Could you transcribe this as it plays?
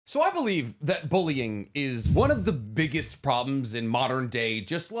So I believe that bullying is one of the biggest problems in modern day,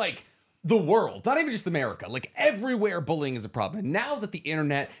 just like the world, not even just America, like everywhere bullying is a problem. And now that the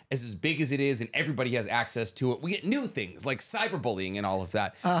internet is as big as it is and everybody has access to it, we get new things like cyberbullying and all of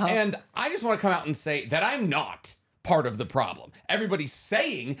that. And I just want to come out and say that I'm not part of the problem. Everybody's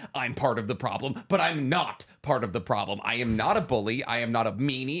saying I'm part of the problem, but I'm not part of the problem. I am not a bully. I am not a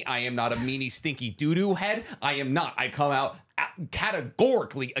meanie. I am not a meanie stinky doo-doo head. I am not. I come out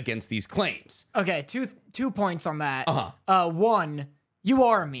categorically against these claims. Okay, two points on that. One, you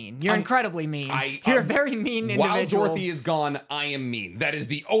are mean. You're incredibly mean. You're a very mean individual. While Dorothy is gone, I am mean. That is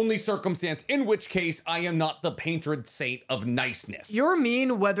the only circumstance in which case I am not the patron saint of niceness. You're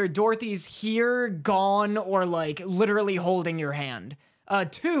mean whether Dorothy's here, gone, or like literally holding your hand.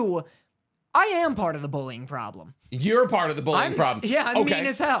 Two, I am part of the bullying problem. You're part of the bullying problem. Yeah, I'm mean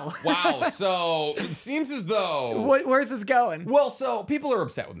as hell. Wow, so it seems as though... Where's this going? Well, so people are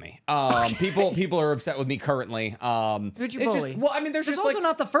upset with me. People are upset with me currently. Who'd you bully? Well, I mean, there's just also like...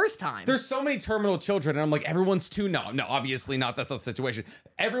 not the first time. There's so many terminal children, and I'm like, everyone's too... No, obviously not. That's not the situation.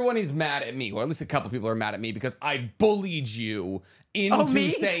 Everyone is mad at me, or at least a couple people are mad at me because I bullied you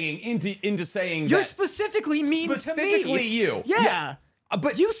into saying You're specifically mean to me. Specifically you. Yeah.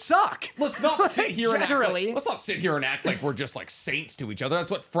 But you suck. Let's not sit here and generally. let's not sit here and act like we're just like saints to each other.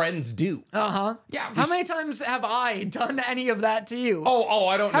 That's what friends do. Yeah. How many times have I done any of that to you? Oh,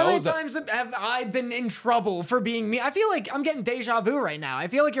 I don't know. How many times have I been in trouble for being mean? I feel like I'm getting deja vu right now. I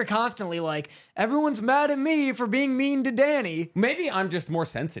feel like you're constantly like, everyone's mad at me for being mean to Danny. Maybe I'm just more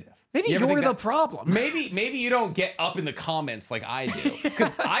sensitive. Maybe you're the problem. Maybe you don't get up in the comments like I do,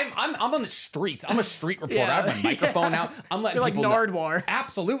 because I'm on the streets. I'm a street reporter. I have my microphone out. I'm letting you're people like Nardwar.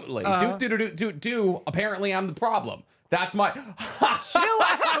 Absolutely. Apparently I'm the problem. That's my... Chill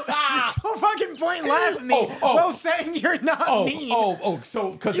out. Don't fucking point and laugh at me while saying you're not mean.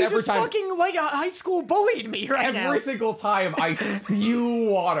 So because you every just time... fucking like a high school bullied me right now. Every single time I spew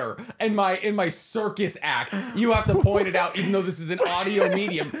water in my circus act, you have to point it out, even though this is an audio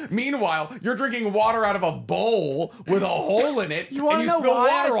medium. Meanwhile, you're drinking water out of a bowl with a hole in it, you want to know spill why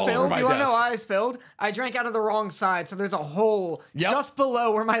water I all over spilled? my You want to desk. know why I spilled? I drank out of the wrong side, so there's a hole just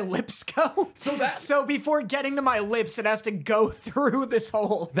below where my lips go. So before getting to my lips, it has to go through this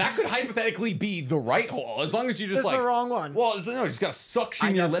hole. That could hypothetically be the right hole, as long as you just That's the wrong one. Well, no, you just gotta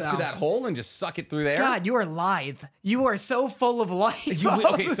suction your lips to that hole and just suck it through there. God, you are lithe. You are so full of life.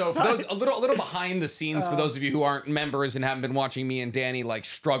 Okay, so for those a little behind the scenes for those of you who aren't members and haven't been watching me and Danny like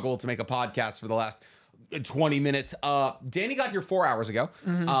struggle to make a podcast for the last 20 minutes. Danny got here 4 hours ago.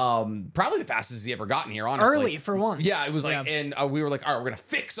 Probably the fastest he ever gotten here, honestly. Early for once. Yeah, it was like, and we were like, all right, we're gonna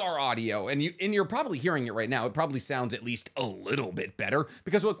fix our audio, and you're probably hearing it right now. It probably sounds at least a little bit better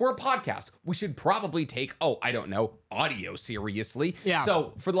because look, we're a podcast. We should probably take I don't know, audio seriously. Yeah.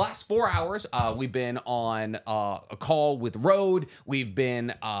 So for the last 4 hours, we've been on a call with Rode. We've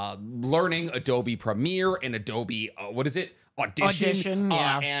been learning Adobe Premiere and Adobe what is it? Audition.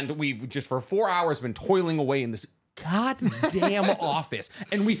 Yeah. And we've just for 4 hours been toiling away in this goddamn office,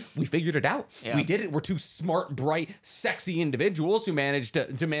 and we figured it out. We did it. We're two smart, bright, sexy individuals who managed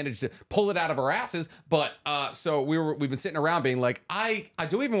to pull it out of our asses. But so we've been sitting around being like, I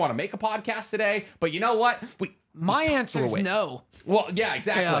do even want to make a podcast today, but you know what? My answer is no. Well, yeah,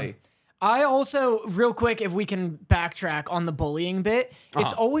 exactly. Yeah. I also, real quick, if we can backtrack on the bullying bit,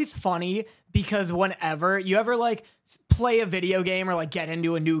 it's always funny because whenever you ever like play a video game or like get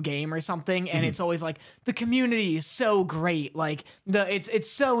into a new game or something, and it's always like the community is so great, like it's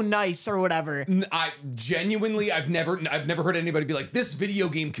so nice or whatever. I genuinely, I've never heard anybody be like, this video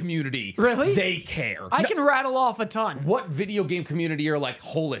game community, really? They care. I can rattle off a ton. What video game community are like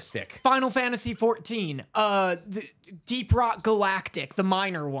holistic? Final Fantasy 14, the Deep Rock Galactic, the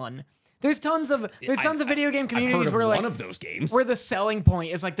minor one. There's tons of video game communities where like one of those games where the selling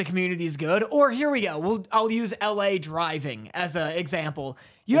point is like the community is good. Or here we go. I'll use LA driving as an example.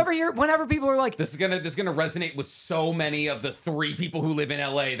 You ever hear whenever people are like, this is gonna resonate with so many of the 3 people who live in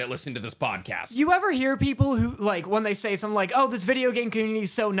LA that listen to this podcast. You ever hear people who like when they say something like, oh, this video game community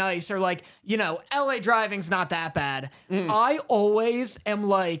is so nice, or like, you know, LA driving's not that bad. I always am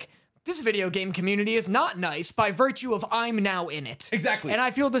like, this video game community is not nice by virtue of I'm now in it. Exactly. And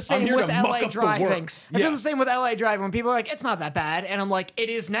I feel the same with LA driving. I feel the same with LA driving when people are like, it's not that bad. And I'm like, it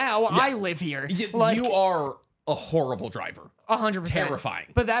is now. I live here. Like, you are a horrible driver. 100%. Terrifying.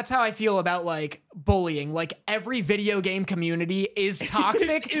 But that's how I feel about like bullying. Like every video game community is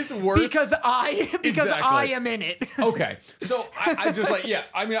toxic. Is worse. Because I am in it. Okay. So I just like, yeah,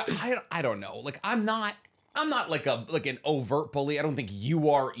 I mean, I don't know. Like I'm not like an overt bully. I don't think you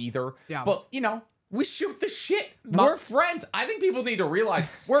are either. Yeah. But you know, We shoot the shit. We're friends. I think people need to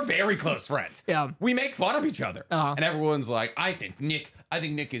realize we're very close friends. Yeah. We make fun of each other. And everyone's like, I think Nick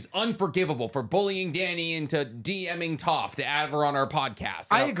is unforgivable for bullying Danny into DMing Toph to add her on our podcast.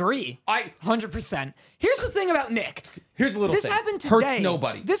 I agree. 100%. Here's the thing about Nick. Here's a little this thing. Happened today. Hurts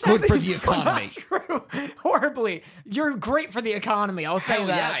nobody. This Good happened for the economy. True. Horribly. You're great for the economy. I'll say Hell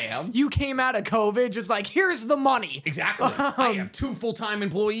that. yeah, I am. You came out of COVID just like, here's the money. Exactly. I have 2 full-time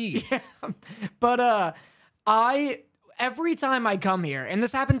employees. Yeah. But every time I come here, and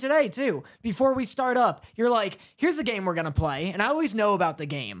this happened today too, before we start up, you're like, here's a game we're gonna play, and I always know about the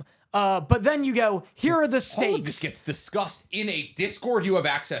game. But then you go, here are the stakes. All of this gets discussed in a Discord you have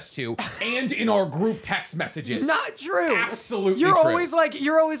access to and in our group text messages. Not true. Absolutely you're true. Always like,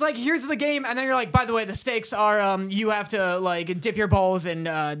 here's the game, and then you're like, by the way, the stakes are you have to like dip your balls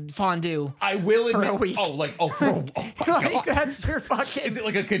in fondue. I will admit, for a week. for a like, that's your fucking. Is it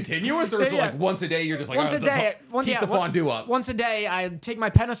like a continuous, or is it like once a day? You're just like once a day. Keep the fondue up. Once a day, I take my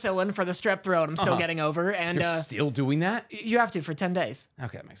penicillin for the strep throat. I'm still getting over, and you're still doing that. You have to for 10 days.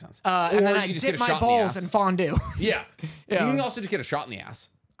 Okay, that makes sense. And then I dip my balls in fondue. Yeah. You can also just get a shot in the ass.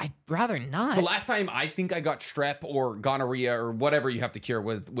 I'd rather not. The last time I think I got strep or gonorrhea or whatever you have to cure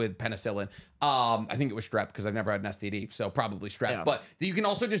with penicillin, I think it was strep because I've never had an STD, so probably strep. Yeah. But you can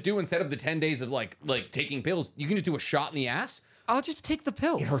also just do, instead of the 10 days of like taking pills, you can just do a shot in the ass. I'll just take the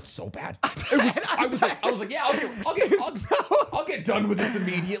pills. It hurts so bad. I was like, yeah, I'll get done with this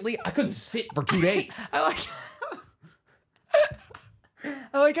immediately. I couldn't sit for 2 days. I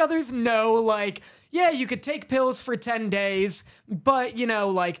like how there's no, like, yeah, you could take pills for 10 days, but, you know,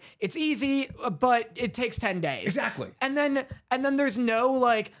 like, it's easy, but it takes 10 days. Exactly. And then there's no,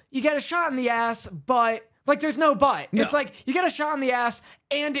 like, you get a shot in the ass, but, like, there's no but. No. It's like, you get a shot in the ass,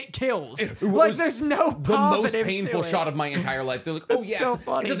 and it kills. Like, there's no positive the most painful shot of my entire life. They're like, oh, yeah, so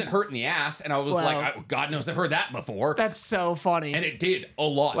funny. It doesn't hurt in the ass. And I was like, God knows I've heard that before. That's so funny. And it did a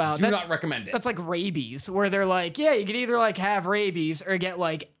lot. Wow, Do not recommend it. That's like rabies, where they're like, yeah, you could either, like, have rabies or get,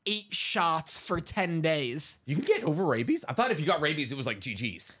 like, 8 shots for 10 days. You can get over rabies? I thought if you got rabies, it was like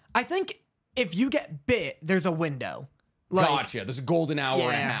GG's. I think if you get bit, there's a window. Like, gotcha. There's a golden hour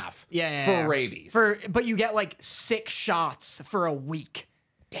and a half for rabies. But you get like 6 shots for a week.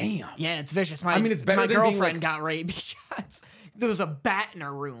 Damn. Yeah, it's vicious. It's better my than girlfriend being like, got rabies shots. There was a bat in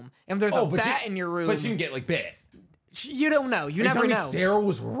her room. And there's a bat in your room. But you can get like bit. You don't know. You never know. Sarah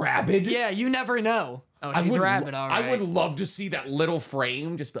was rabid? Yeah, you never know. Oh, she's rabid, all right. I would love to see that little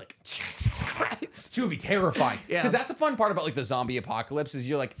frame just be like, Jesus Christ. She would be terrifying. Yeah. Because that's the fun part about like the zombie apocalypse is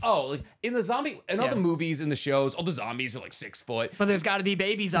you're like, oh, like in the zombie, in all the movies and the shows, all the zombies are like 6 foot. But there's got to be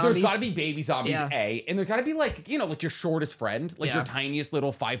baby zombies. There's got to be baby zombies, and there's got to be like, you know, like your shortest friend, like your tiniest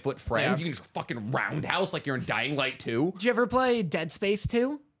little 5-foot friend. You can just fucking roundhouse like you're in Dying Light 2. Did you ever play Dead Space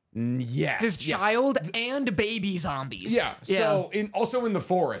 2? Yes. There's child and baby zombies. Yeah. So also in the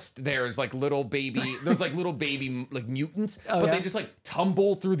forest, there's like little baby like mutants, but they just like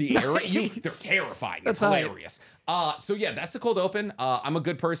tumble through the air at you. They're terrifying. It's hilarious. So yeah, that's the cold open. I'm a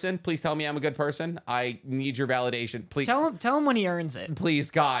good person. Please tell me I'm a good person. I need your validation. Please tell him when he earns it.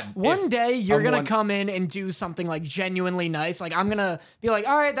 Please, God. One day you're gonna come in and do something like genuinely nice. Like I'm gonna be like,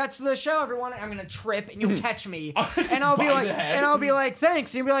 all right, that's the show, everyone. I'm gonna trip and you'll catch me, and I'll be like,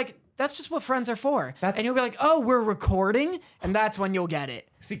 thanks, and you'll be like, that's just what friends are for. And you'll be like, oh, we're recording, and that's when you'll get it.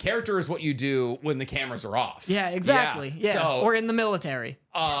 See, character is what you do when the cameras are off. Yeah, exactly. Yeah. So, or in the military.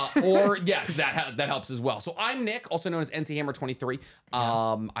 Or yes, that helps as well. So I'm Nick, also known as NC Hammer 23.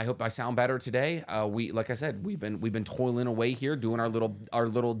 I hope I sound better today. Like I said, we've been toiling away here doing our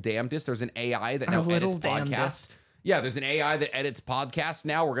little damnedest. There's an AI that now edits podcasts. Yeah, there's an AI that edits podcasts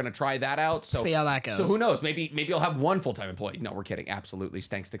now. We're gonna try that out. So see how that goes. So who knows? Maybe you'll have one full-time employee. No, we're kidding. Absolutely,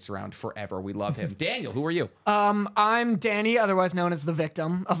 Stank sticks around forever. We love him. Daniel, who are you? I'm Danny, otherwise known as the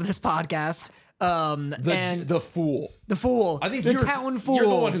victim of this podcast. The fool. The fool. I think the town fool. You're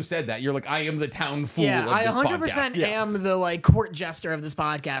the one who said that. You're like, I am the town fool. Yeah, of I this 100% podcast. Yeah. am the like court jester of this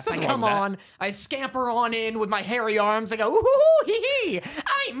podcast. I come on, I scamper on in with my hairy arms. I go, ooh, hee hee,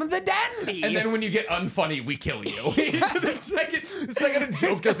 I'm the dandy. And then when you get unfunny, we kill you. the second a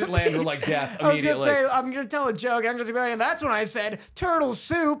joke doesn't land, we're like death immediately. I'm gonna tell a joke. I'm just gonna be like, and that's when I said turtle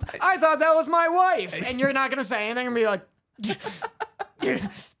soup. I thought that was my wife, and you're not gonna say anything. I'm gonna be like.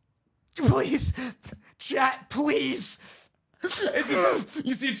 Please, chat, please.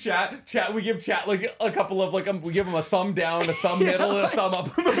 You see chat, we give chat like a couple of we give them a thumb down, a thumb middle, and a thumb up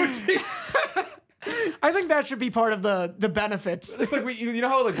emoji. I think that should be part of the benefits. It's like you know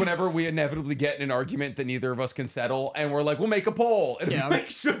how like whenever we inevitably get in an argument that neither of us can settle, and we're like, we'll make a poll, and make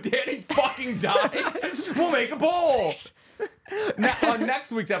sure Danny fucking die. We'll make a poll. Now, on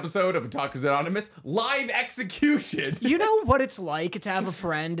next week's episode of Otakus Anonymous, live execution. You know what it's like to have a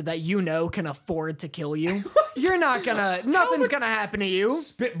friend that you know can afford to kill you? You're not gonna, nothing's gonna happen to you.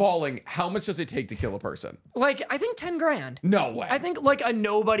 Spitballing, how much does it take to kill a person? Like, I think 10 grand. No way. I think like a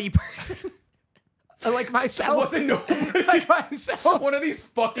nobody person. Like myself. What's a nobody? Like myself. One of these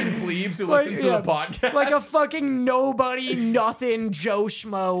fucking plebes who listens to the podcast. Like a fucking nobody, nothing, Joe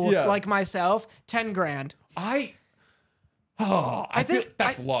Schmo like myself. 10 grand. I think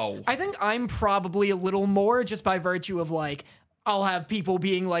that's low. I think I'm probably a little more just by virtue of like, I'll have people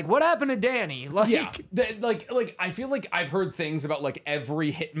being like, what happened to Danny? Like, yeah, like I feel like I've heard things about like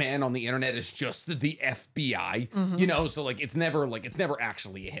every hitman on the internet is just the FBI, you know? So like, it's never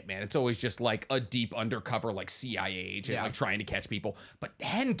actually a hitman. It's always just like a deep undercover, like CIA agent, like trying to catch people. But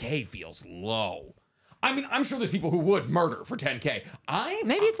 10K feels low. I mean, I'm sure there's people who would murder for 10K.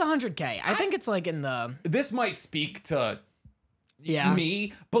 Maybe it's 100K. I think it's like in the... This might speak to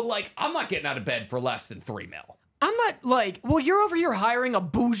me, but like, I'm not getting out of bed for less than 3 mil. I'm not like, well, you're over here hiring a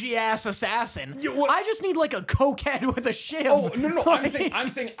bougie ass assassin. I just need like a cokehead with a shiv. Oh, no. I'm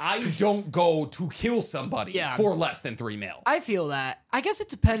saying I don't go to kill somebody for less than 3 mil. I feel that. I guess it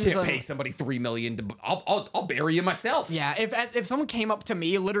depends. I can't pay somebody $3 million to. I'll bury you myself. Yeah, if someone came up to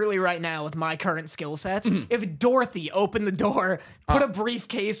me literally right now with my current skill sets, if Dorothy opened the door, put a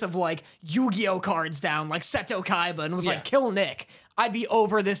briefcase of like Yu-Gi-Oh cards down, like Seto Kaiba, and was like, kill Nick, I'd be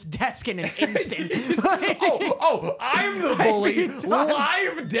over this desk in an instant. I'm the bully.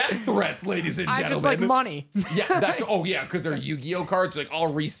 Live death threats, ladies and gentlemen. I just like money. Yeah, because they're Yu-Gi-Oh cards. Like,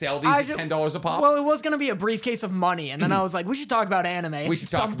 I'll resell these at $10 a pop. Well, it was gonna be a briefcase of money, and then I was like, we should talk about anime. We should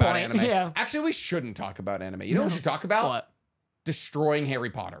talk about anime. Yeah. Actually, we shouldn't talk about anime. You know what we should talk about? What? Destroying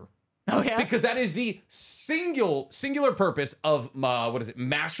Harry Potter. Oh yeah, because that is the singular purpose of what is it?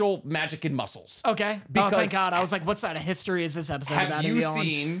 Mashle, Magic, and Muscles. Okay. Because thank God. I was like, what side of history is this episode about? Have you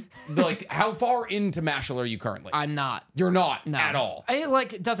seen how far into Mashle are you currently? I'm not. You're not at all.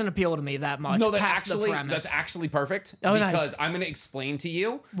 It doesn't appeal to me that much. No, that's actually perfect. Oh, because nice. I'm going to explain to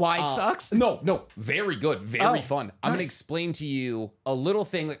you why it sucks. No, very good, very fun. I'm going to explain to you a little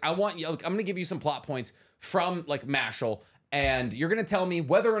thing. Like I'm going to give you some plot points from like Mashle. And you're going to tell me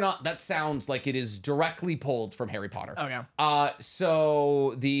whether or not that sounds like it is directly pulled from Harry Potter. Okay.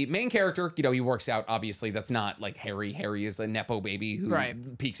 So the main character, he works out, obviously. That's not like Harry. Harry is a Nepo baby who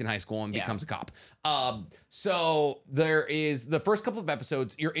peaks in high school and becomes a cop. So there is the first couple of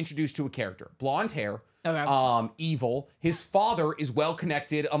episodes, you're introduced to a character. Blonde hair. Okay. Evil. His father is well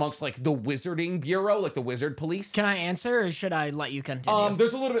connected amongst like the Wizarding Bureau, like the Wizard Police. Can I answer, or should I let you continue?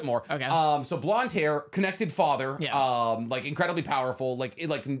 There's a little bit more. Okay. So blonde hair, connected father. Like incredibly powerful. Like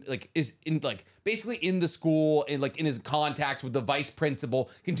is in like basically in the school and like in his contact with the vice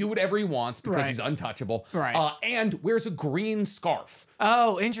principal, can do whatever he wants because he's untouchable. Right. And wears a green scarf.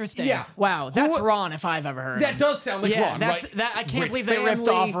 Oh, interesting. Yeah. Wow. That's Ron if I've ever heard. That does sound like Ron. Right? I can't believe they ripped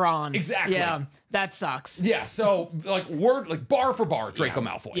off Ron. Exactly. Yeah. That sucks. Yeah, so like bar for bar, Draco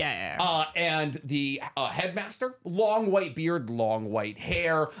Malfoy. Yeah. And the headmaster, long white beard, long white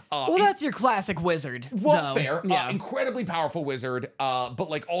hair. Well, that's your classic wizard. Well, fair. Yeah. Incredibly powerful wizard, but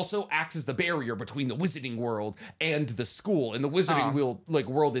like also acts as the barrier between the wizarding world and the school. And the wizarding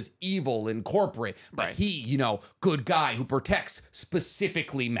world is evil and corporate, but he, good guy who protects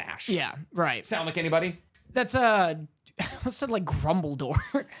specifically MASH. Yeah, right. Sound like anybody? That's I said like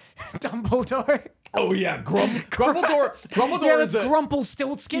Grumbledore. Dumbledore. Oh yeah, Grumbledore. Grumbledore is the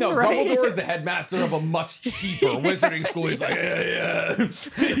Grumpelstiltskin, right? Grumbledore is the headmaster of a much cheaper wizarding school. He's like, yeah.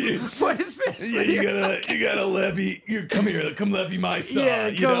 What is this? Yeah, you gotta levy. Come levy my son. Yeah,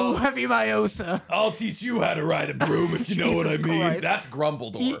 go levy my osa. I'll teach you how to ride a broom if you know what I mean. Christ. That's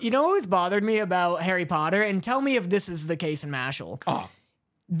Grumbledore. You know what always bothered me about Harry Potter, and tell me if this is the case in Mashle.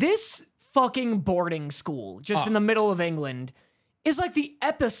 This fucking boarding school just in the middle of England is like the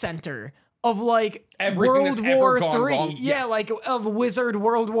epicenter of like everything World that's War ever gone III. wrong. Yeah, like of Wizard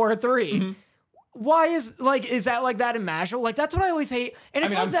World War III. Why is that like that in Mashle? Like that's what I always hate. And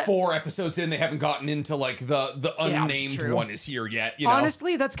it's I'm 4 episodes in, they haven't gotten into like the unnamed one is here yet.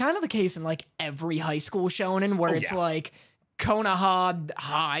 Honestly, that's kind of the case in like every high school shonen where it's like Konoha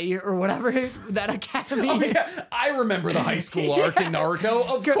High or whatever that academy is. Yeah. I remember the high school arc in Naruto,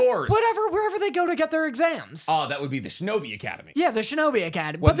 of course. Wherever they go to get their exams. That would be the Shinobi Academy. Yeah, the Shinobi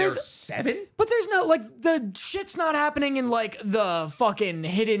Academy. But there's 7? But there's no, like, the shit's not happening in, like, the fucking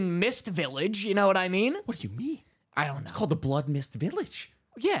Hidden Mist Village. You know what I mean? What do you mean? I don't know. It's called the Blood Mist Village.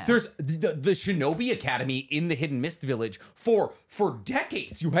 Yeah. There's the Shinobi Academy in the Hidden Mist Village for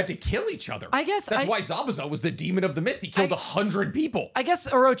decades. You had to kill each other. I guess that's why Zabuza was the demon of the mist. He killed 100 people. I guess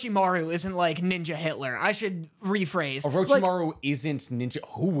Orochimaru isn't like Ninja Hitler. I should rephrase. Orochimaru isn't Ninja.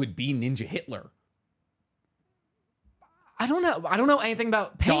 Who would be Ninja Hitler? I don't know. I don't know anything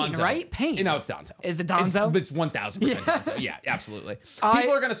about Pain, Danzo. right? Pain. No, it's Danzo. Is it Danzo? It's 1000% Danzo. Yeah, absolutely.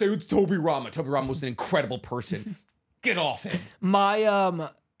 People are gonna say it's Toby Rama. Toby Rama was an incredible person. Get off him. My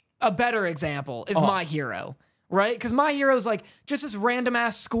a better example is My Hero, right? Because My Hero is like just this random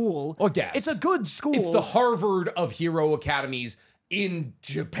ass school. Oh, yes. It's a good school. It's the Harvard of hero academies in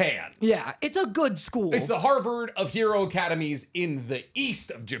Japan. Yeah, it's a good school. It's the Harvard of hero academies in the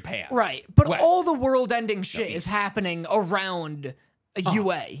east of Japan. Right, but West. all the world-ending shit is happening around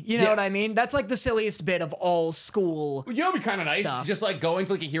UA. You know what I mean? That's like the silliest bit of all school. You know, it'd be kind of nice, stuff. just like going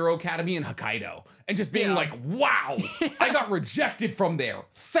to like a hero academy in Hokkaido and just being like, "Wow, I got rejected from there.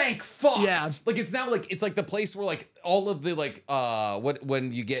 Thank fuck." Yeah, like it's now like it's like the place where like all of the like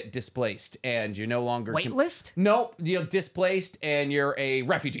when you get displaced and you're no longer waitlist. Nope, you're displaced and you're a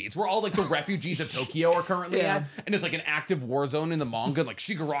refugee. It's where all like the refugees of Tokyo are currently at, and it's like an active war zone in the manga. Like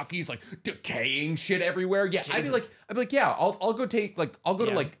Shigaraki's like decaying shit everywhere. Yeah, I'd be like, yeah, I'll go take. Like, I'll go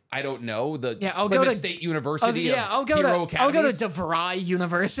to like, I don't know, I'll Plymouth go to State University I'll go Hero to Academies. DeVry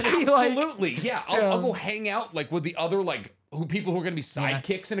University. Absolutely, yeah. I'll go hang out like with the other like people who are going to be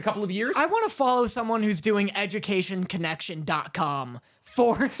sidekicks in a couple of years. I want to follow someone who's doing educationconnection.com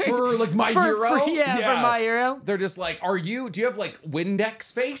for like My Hero. For My Hero. They're just like, do you have like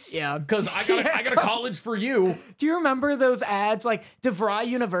Windex face? Yeah. Because I got a college for you. Do you remember those ads? Like DeVry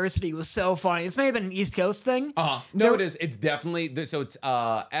University was so funny. This may have been an East Coast thing. No, it is. It's definitely, so it's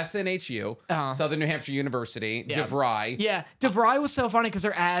SNHU, Southern New Hampshire University, DeVry. Yeah, DeVry was so funny because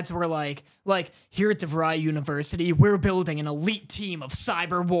their ads were like here at DeVry University, we're building an elite team of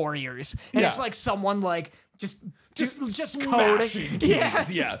cyber warriors. And it's like someone like just coding.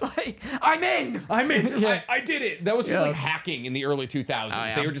 Kids, Just like, I'm in. Yeah. I did it. That was just like hacking in the early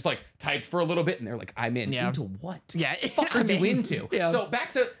 2000s. They were just like typed for a little bit and they're like, I'm in. Into what? Yeah. The fuck are you into? Yeah. So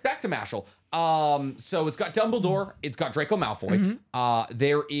back to Mashle. So it's got Dumbledore, it's got Draco Malfoy.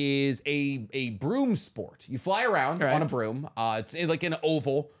 There is a broom sport. You fly around on a broom. It's like an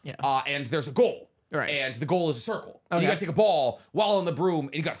oval. And there's a goal. Right. And the goal is a circle. And you gotta take a ball while on the broom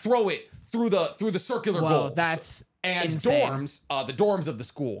and you gotta throw it through the circular goal. That's and insane. the dorms of the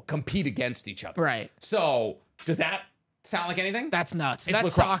school compete against each other. Right. So does that sound like anything? That's nuts. It's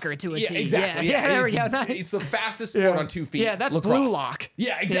that's lacrosse. Soccer to a Team. Yeah, Exactly. Yeah, there we go. It's the fastest sport on 2 feet. Yeah, that's lacrosse. Blue Lock.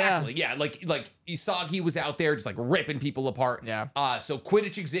 Yeah, exactly. Yeah, like Isagi was out there just like ripping people apart. Yeah. So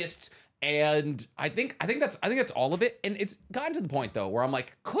Quidditch exists. And I think that's all of it. And it's gotten to the point though where I'm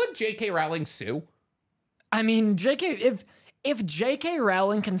like, could J.K. Rowling sue? I mean, if J.K.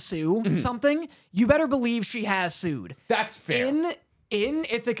 Rowling can sue something, you better believe she has sued. That's fair. In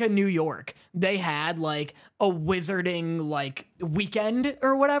Ithaca, New York, they had like a wizarding like weekend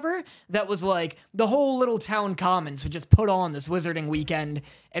or whatever that was like the whole little town commons would just put on this wizarding weekend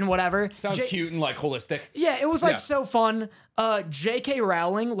and whatever. Sounds cute and like holistic. Yeah, it was like so fun. J.K.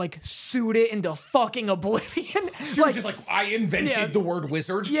 Rowling like sued it into fucking oblivion. She was just like, I invented the word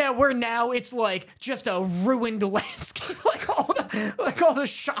wizard. Yeah, where now it's like just a ruined landscape. like all the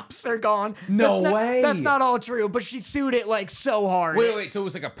shops are gone. No way. That's not all true, but she sued it like so hard. Wait. So it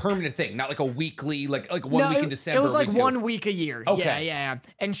was like a permanent thing, not like a weekly, like 1 week in December. It was like 1 week a year. Okay. Yeah.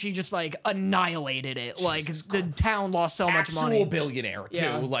 And she just like annihilated it. Jesus like the town lost so much money. Actual billionaire too.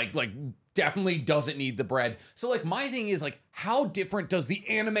 Yeah. Like definitely doesn't need the bread. So like my thing is like, how different does the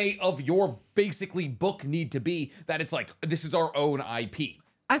anime of your basically book need to be that it's like, this is our own IP?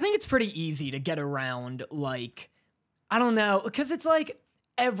 I think it's pretty easy to get around, like, I don't know, because it's like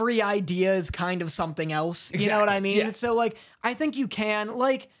every idea is kind of something else. Exactly. You know what I mean? Yeah. So like, I think you can,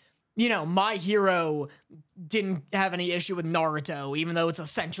 like, you know, My Hero didn't have any issue with Naruto, even though it's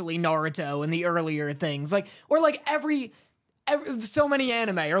essentially Naruto and the earlier things. Like, or like every so many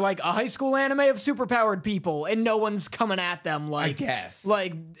anime, or like a high school anime of superpowered people, and no one's coming at them. Like, I guess,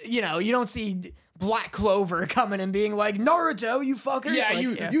 like, you know, you don't see Black Clover coming and being like, Naruto, you fuckers. Yeah,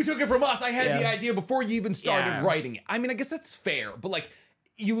 like, you took it from us. I had the idea before you even started writing it. I mean, I guess that's fair, but like,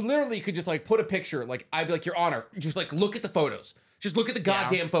 you literally could just like put a picture. Like, I'd be like, Your Honor, just like look at the photos. Just look at the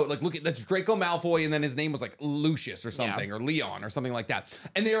goddamn photo. Like, look at that's Draco Malfoy, and then his name was like Lucius or something, or Leon or something like that.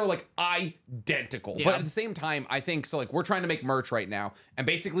 And they are like identical. But at the same time, I think so. Like, we're trying to make merch right now, and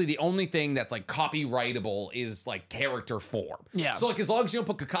basically the only thing that's like copyrightable is like character form. Yeah. So like, as long as you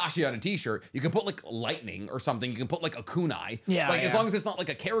don't put Kakashi on a T-shirt, you can put like lightning or something. You can put like a kunai. Yeah. Like as long as it's not like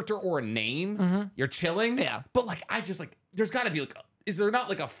a character or a name, you're chilling. Yeah. But like, I just like, there's got to be like is there not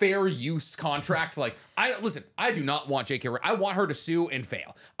like a fair use contract? Like, I do not want J.K. I want her to sue and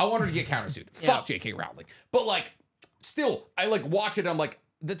fail. I want her to get countersued. Fuck J.K. Rowling. But like, still, I like watch it. I'm like,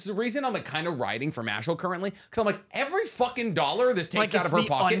 that's the reason I'm like kind of riding for Mashle currently, because I'm like, every fucking dollar this takes out of her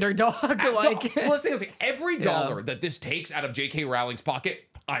pocket, underdog. Like, well, this thing is like every dollar that this takes out of J.K. Rowling's pocket,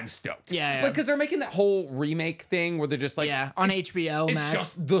 I'm stoked. Yeah. Like, because they're making that whole remake thing where they're just like, on HBO it's Max.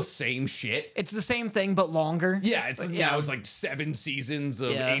 just the same shit. It's the same thing but longer. Yeah, it's now it's like 7 seasons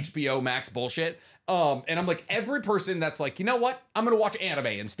of HBO Max bullshit. And I'm like, every person that's like, you know what, I'm gonna watch anime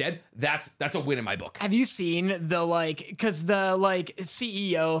instead, that's a win in my book. Have you seen the like, because the like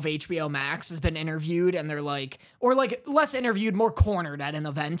CEO of HBO Max has been interviewed, and they're like, or like less interviewed, more cornered at an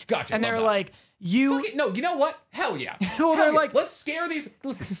event. Gotcha. And they're like, you know what? Hell yeah. Well, they're like, let's scare these.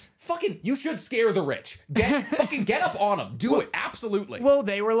 Listen, fucking, you should scare the rich. Get up on them. Do it. Absolutely. Well,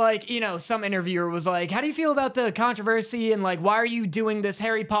 they were like, you know, some interviewer was like, how do you feel about the controversy, and like, why are you doing this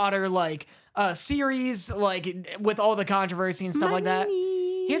Harry Potter like series, like with all the controversy and stuff like that?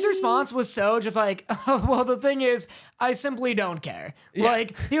 His response was so just like, oh, well, the thing is, I simply don't care. Yeah.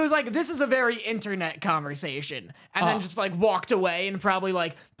 Like, he was like, this is a very internet conversation. And then just like walked away and probably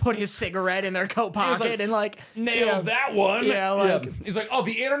like put his cigarette in their coat pocket and like nailed that one. Yeah, like he's like, oh,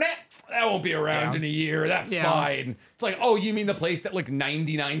 the internet? That won't be around in a year. That's fine. It's like, oh, you mean the place that like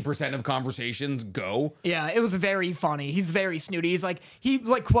 99% of conversations go? Yeah, it was very funny. He's very snooty. He's like, he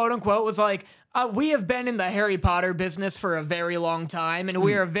like quote unquote was like, we have been in the Harry Potter business for a very long time, and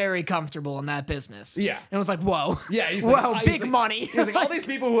we are very comfortable in that business. Yeah. And it was like, whoa. Yeah, he's whoa, like, big money. He's like, all these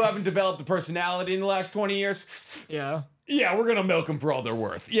people who haven't developed a personality in the last 20 years. Yeah, we're gonna milk them for all they're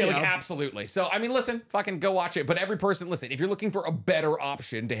worth. Yeah, like absolutely. So I mean, listen, fucking go watch it. But every person, listen, if you're looking for a better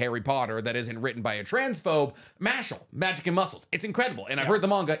option to Harry Potter that isn't written by a transphobe, Mashle, Magic and Muscles. It's incredible. And I've heard the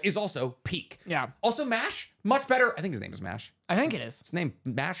manga is also peak. Yeah. Also Mash, much better. I think his name is Mash. I think it is. His name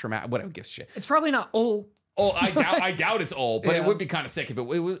Mash or Mash, whatever gives a shit. It's probably not Ol. Oh, I doubt it's all, but it would be kind of sick if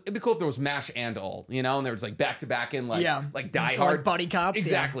it'd be cool if there was Mash and all, you know, and there was like back to back in like Die Hard, like buddy cops,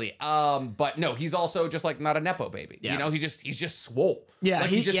 exactly. But no, he's also just like not a nepo baby, you know. He's just swole. Yeah, like,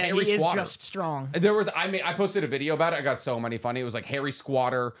 he's just Harry he Squatter. is just strong. There was I posted a video about it. I got so many funny. It was like Harry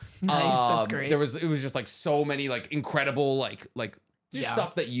Squatter. Nice, that's great. It was just like so many like incredible like just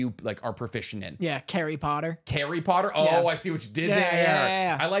stuff that you like are proficient in. Yeah, Carrie Potter. Carrie Potter. Oh, I see what you did there.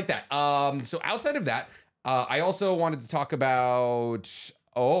 Yeah. I like that. So outside of that. I also wanted to talk about,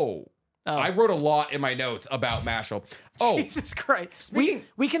 I wrote a lot in my notes about Mashle. Oh, Jesus Christ.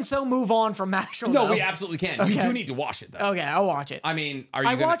 We can so move on from Mashle. No, though. we absolutely can. Okay. You do need to watch it, though. Okay, I'll watch it. I mean,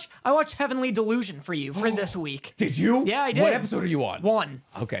 I watched Heavenly Delusion for you for this week. Did you? Yeah, I did. What episode are you on? 1.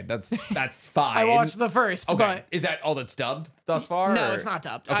 Okay, that's fine. I watched the first, but... Is that all that's dubbed thus far? No, or? It's not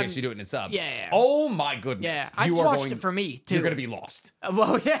dubbed. Okay, so you do it in sub. Yeah. Oh my goodness. Yeah, I just watched it for me, too. You're going to be lost.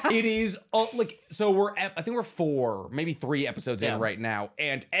 Well, yeah. It is, so I think we're 4, maybe 3 episodes in right now,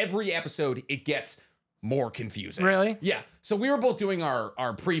 and every episode, it gets more confusing. Really? Yeah. So we were both doing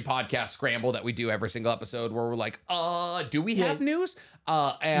our pre-podcast scramble that we do every single episode where we're like, do we have news?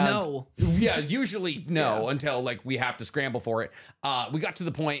 And no. Yeah, usually no, until like we have to scramble for it. We got to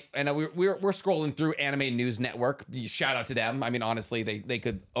the point, and we're scrolling through Anime News Network. Shout out to them. I mean, honestly, they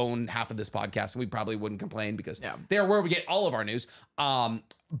could own half of this podcast, and we probably wouldn't complain because they're where we get all of our news.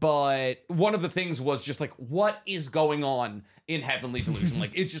 But one of the things was just like, what is going on in Heavenly Delusion?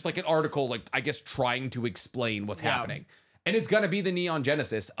 Like, it's just like an article, like, I guess, trying to explain what's happening. And it's going to be the Neon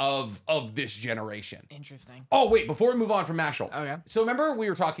Genesis of this generation. Interesting. Oh, wait, before we move on from Mashle. Okay. So remember we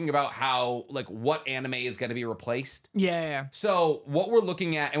were talking about how, like, what anime is going to be replaced? Yeah. So what we're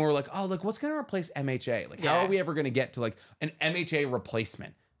looking at, and we're like, oh, like, what's going to replace MHA? Like, how are we ever going to get to, like, an MHA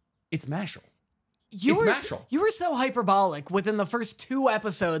replacement? It's Mashle. You were so hyperbolic within the first 2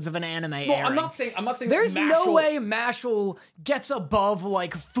 episodes of an anime airing. I'm not saying there's Mashle, no way Mashle gets above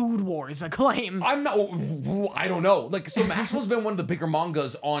like Food Wars acclaim. I don't know. Like, so Mashle's been one of the bigger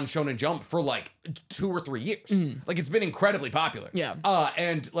mangas on Shonen Jump for like 2 or 3 years. Like, it's been incredibly popular. Yeah.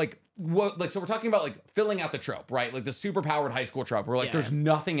 And like so we're talking about like filling out the trope, right? Like the super powered high school trope. We're like, there's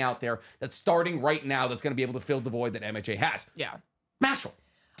nothing out there that's starting right now that's going to be able to fill the void that MHA has. Yeah. Mashle.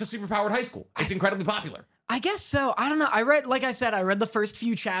 It's a super powered high school. It's incredibly popular. I guess so. I don't know. I read the first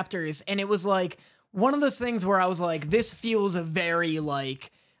few chapters, and it was like one of those things where I was like, this feels a very like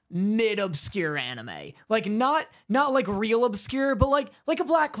mid-obscure anime. Like not like real obscure, but like a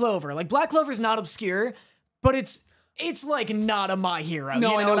Black Clover. Like Black Clover's not obscure, but it's like not a My Hero.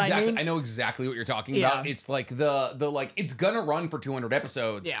 No, you know what exactly. I mean? I know exactly what you're talking about. It's like the like it's gonna run for 200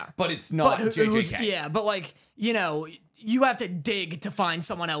 episodes. Yeah, but it's not JJK. Yeah, but like, you know, you have to dig to find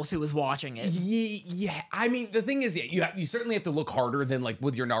someone else who was watching it. Yeah. I mean, the thing is, you certainly have to look harder than like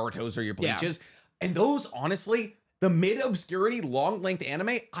with your Narutos or your Bleaches. And those, honestly, the mid-obscurity, long-length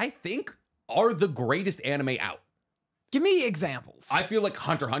anime, I think are the greatest anime out. Give me examples. I feel like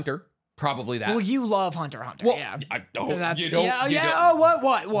Hunter x Hunter. Probably that. Well, you love Hunter x Hunter, well, yeah. You don't. Oh,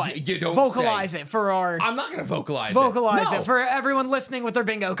 what? You don't vocalize it for our. I'm not gonna vocalize it for everyone listening with their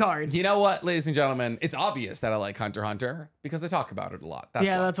bingo card. You know what, ladies and gentlemen? It's obvious that I like Hunter x Hunter because I talk about it a lot.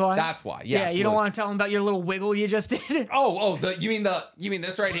 That's why. That's why. Yeah. You don't want to tell them about your little wiggle you just did. You mean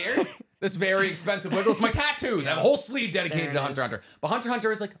this right here? This very expensive wiggle. It's my tattoos. I have a whole sleeve dedicated to Hunter x Hunter. But Hunter x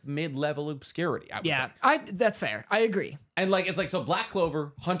Hunter is like mid-level obscurity, I would say. That's fair. I agree. And like, it's like, so Black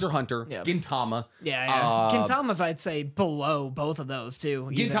Clover, Hunter x Hunter, Gintama. Gintama's, I'd say, below both of those too.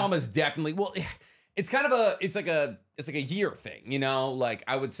 Gintama's definitely, well, it's kind of it's like a year thing, you know? Like,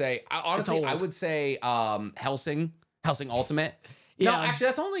 I would say, honestly, I would say Hellsing Ultimate. No, actually,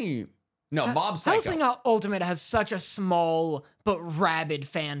 that's only... No, Mob Psycho. Hellsing Ultimate has such a small but rabid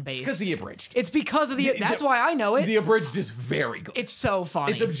fan base. It's because the abridged. It's because of that's why I know it. The abridged is very good. It's so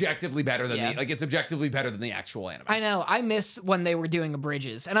funny. It's objectively better than it's objectively better than the actual anime. I know. I miss when they were doing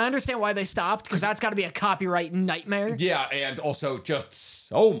abridges, and I understand why they stopped because that's got to be a copyright nightmare. Yeah, and also just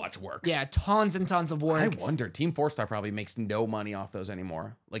so much work. Yeah, tons and tons of work. I wonder. Team 4-Star probably makes no money off those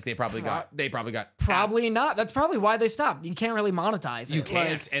anymore. Like they probably got. Probably not. That's probably why they stopped. You can't really monetize it. You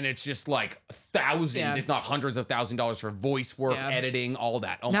can't, and it's just like thousands, if not hundreds of $1,000s for voice work, editing, all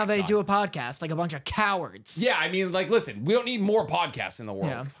that. Oh now my they God. do a podcast like a bunch of cowards. Yeah, I mean, like, listen, we don't need more podcasts in the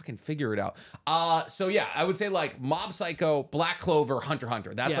world. Fucking figure it out. So yeah, I would say like Mob Psycho, Black Clover, Hunter x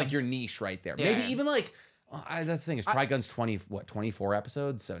Hunter. That's like your niche right there. Maybe even like that's the thing is Trigun's 24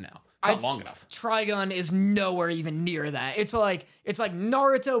 episodes. So now it's not long enough. Trigun is nowhere even near that. It's like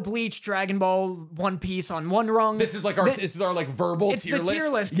Naruto, Bleach, Dragon Ball, One Piece on one rung. This is like our like verbal tier list. It's the tier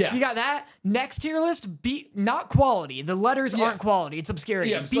list. Yeah, you got that. Next tier list, not quality. The letters aren't quality. It's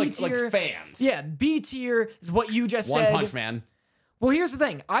obscurity. Yeah, B tier, like fans. Yeah, B tier is what you just said. One Punch Man. Well, here's the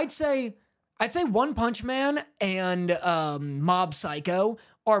thing. I'd say One Punch Man and Mob Psycho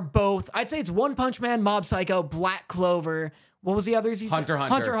are both. I'd say it's One Punch Man, Mob Psycho, Black Clover. What was the others? Hunter x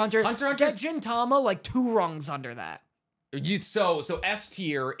Hunter. Hunter x Hunter. Get Gintama like 2 rungs under that. So S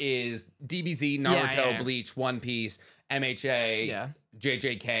tier is DBZ, Naruto, Bleach, One Piece, MHA,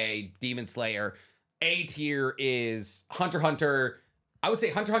 JJK, Demon Slayer. A tier is Hunter x Hunter. I would say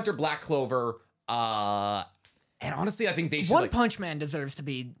Hunter x Hunter, Black Clover, and honestly, I think they should. One Punch Man deserves to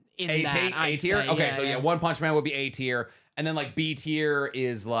be in A tier. Okay, so One Punch Man would be A tier, and then like B tier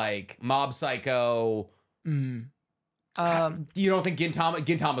is like Mob Psycho. You don't think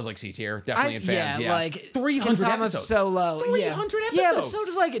Gintama's like C tier? Definitely in fans. Yeah, like 300 episodes. So low. 300 episodes. Yeah, but so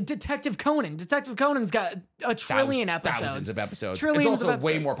does like Detective Conan. Detective Conan's got a trillion episodes. Thousands of episodes. Trillions it's also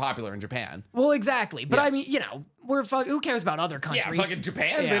way more popular in Japan. Well, exactly. But I mean, who cares about other countries? Yeah, fucking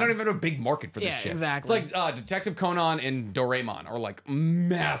Japan. They don't even have a big market for this shit. Exactly. It's like Detective Conan and Doraemon are like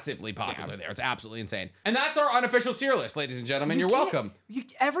massively popular there. It's absolutely insane. And that's our unofficial tier list, ladies and gentlemen. You're welcome.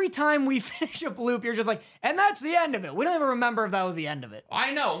 Every time we finish a bloop, you're just like, and that's the end of it. We don't even remember if that was the end of it.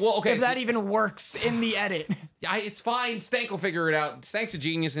 I know. Well, okay. If that even works in the edit. It's fine. Stank will figure it out. Stank's a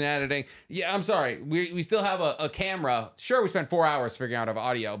genius in editing. Yeah, I'm sorry. We still have a camera. Sure, we spent 4 hours figuring out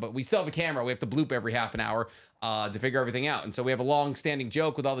audio, but we still have a camera. We have to bloop every half an hour to figure everything out. And so we have a long-standing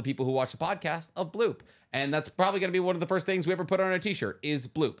joke with all the people who watch the podcast of bloop. And that's probably going to be one of the first things we ever put on a t-shirt is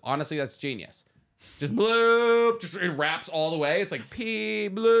bloop. Honestly, that's genius. Just bloop. Just it wraps all the way. It's like pee,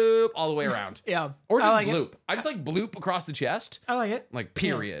 bloop, all the way around. Yeah. Or just bloop. I just like bloop across the chest. I like it. Like,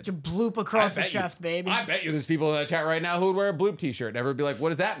 period. Yeah, just bloop across the chest, baby. I bet you there's people in the chat right now who would wear a bloop t-shirt and everyone would be like, what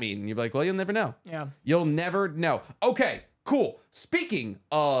does that mean? And you'd be like, well, you'll never know. Yeah. You'll never know. Okay. Cool. Speaking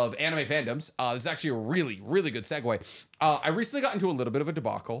of anime fandoms, this is actually a really, really good segue. I recently got into a little bit of a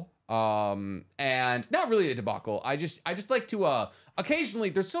debacle, and not really a debacle. I just like to occasionally.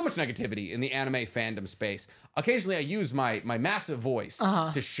 There's so much negativity in the anime fandom space. Occasionally, I use my massive voice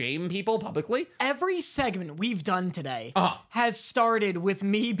to shame people publicly. Every segment we've done today has started with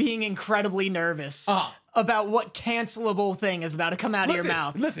me being incredibly nervous. About what cancelable thing is about to come out of your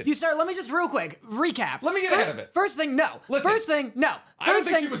mouth. Listen. Let me just real quick recap. Let me get ahead of it. First thing, no. Listen. First thing, no. I don't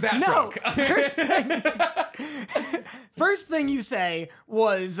think she was that drunk. First thing you say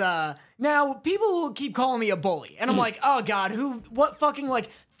was, Now, people keep calling me a bully, and I'm like, oh god, what fucking like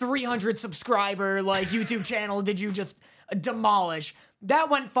 300 subscriber like YouTube channel did you just demolish?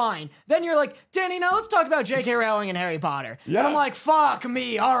 That went fine. Then you're like, Danny, now let's talk about J.K. Rowling and Harry Potter. Yeah. And I'm like, fuck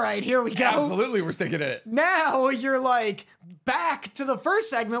me. All right, here we go. Absolutely, we're sticking in it. Now you're like back to the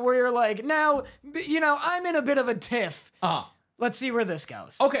first segment where you're like, now, you know, I'm in a bit of a tiff. Let's see where this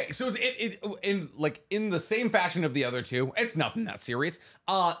goes. Okay, so in the same fashion of the other two, it's nothing that serious.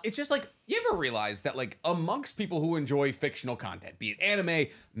 It's just like, you ever realize that like amongst people who enjoy fictional content, be it anime,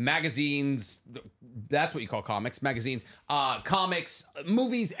 magazines, that's what you call comics, magazines, comics,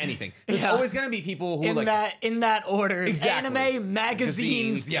 movies, anything. There's always gonna be people who in that order. Exactly. Anime,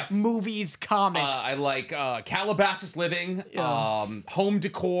 magazines, movies, comics. I like Calabasas Living, home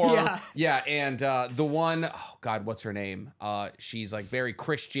decor. Yeah, and the one, oh god, what's her name? She's like very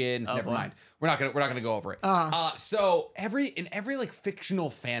Christian. Never mind. We're not gonna go over it. So in every like fictional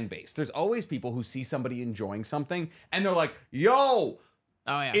fan base, there's always people who see somebody enjoying something and they're like, yo,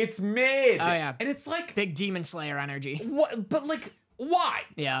 it's mid. And it's like big Demon Slayer energy. What? But like, why?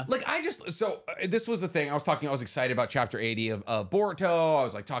 Yeah. Like this was the thing. I was excited about chapter 80 of Boruto. I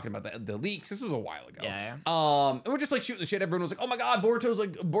was like talking about the leaks. This was a while ago. And we're just like shooting the shit. Everyone was like, oh my God,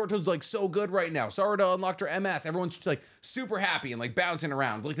 Boruto's like so good right now. Sarada unlocked her MS. Everyone's just like super happy and like bouncing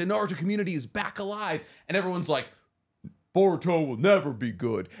around. Like the Naruto community is back alive. And everyone's like, Boruto will never be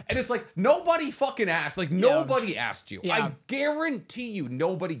good. And it's like, nobody fucking asked. Like, nobody asked you. I guarantee you,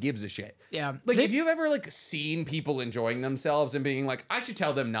 nobody gives a shit. Like, if you've ever, like, seen people enjoying themselves and being like, I should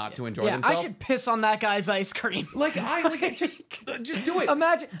tell them not to enjoy themselves. I should piss on that guy's ice cream. Just do it.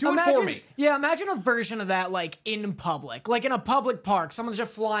 Imagine it for me. Yeah, imagine a version of that, like, in public. Like, in a public park, someone's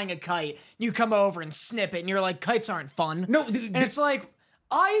just flying a kite, you come over and snip it, and you're like, kites aren't fun. No, and it's like,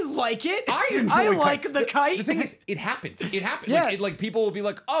 I like it. I like the kite. The thing is, it happens. It happens. Yeah. Like people will be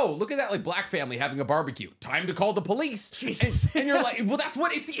like, oh, look at that like black family having a barbecue. Time to call the police. Jesus. And you're like, well,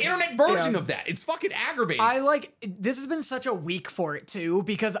 it's the internet version of that. It's fucking aggravating. This has been such a week for it too,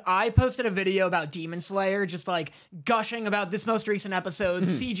 because I posted a video about Demon Slayer, just like gushing about this most recent episode,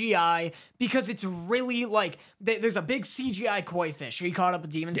 CGI, because it's really like, there's a big CGI koi fish. Are you caught up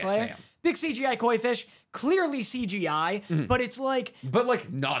with Demon Slayer? Yes, I am. Big CGI koi fish, clearly CGI, but it's like... But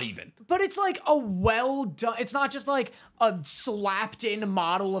like, not even. But it's like a well done... It's not just like a slapped in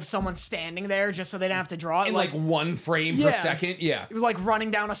model of someone standing there just so they don't have to draw it. In like 1 frame per second, It was like running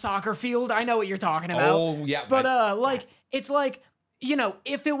down a soccer field. I know what you're talking about. Oh, yeah. But like, it's like, you know,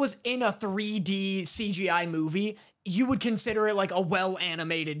 if it was in a 3D CGI movie, you would consider it like a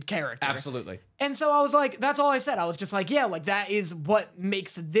well-animated character. Absolutely. And so I was like, that's all I said. I was just like, yeah, like that is what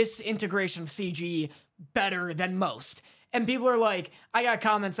makes this integration of CG better than most. And people are like, I got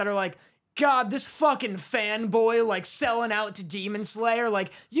comments that are like, God, this fucking fanboy, like, selling out to Demon Slayer,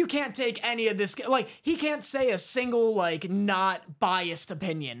 like, you can't take any of this, like, he can't say a single, like, not biased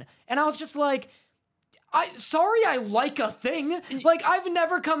opinion. And I was just like, sorry I like a thing. Like, I've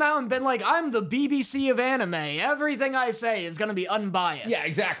never come out and been like, I'm the BBC of anime. Everything I say is gonna be unbiased. Yeah,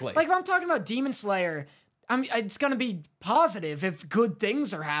 exactly. Like, if I'm talking about Demon Slayer, it's gonna be positive if good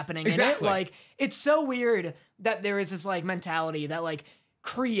things are happening in it. Like, it's so weird that there is this, like, mentality that, like,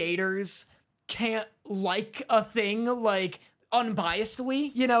 creators can't like a thing, like,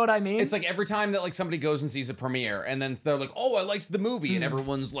 unbiasedly, you know what I mean? It's like every time that like somebody goes and sees a premiere and then they're like, oh, I liked the movie, and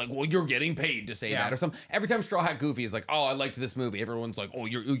everyone's like, well, you're getting paid to say that or something. Every time Straw Hat Goofy is like, oh, I liked this movie, everyone's like, oh,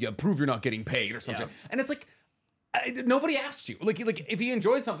 you prove you're not getting paid or something. And it's like, nobody asked you. Like if he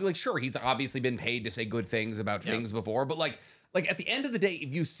enjoyed something, like sure, he's obviously been paid to say good things about things before, but like at the end of the day,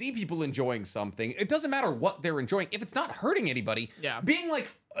 if you see people enjoying something, it doesn't matter what they're enjoying. If it's not hurting anybody, being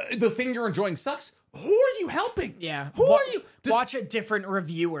like, the thing you're enjoying sucks, who are you helping? Who are you? Watch a different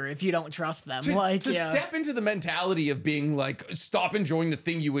reviewer if you don't trust them. To step into the mentality of being like, stop enjoying the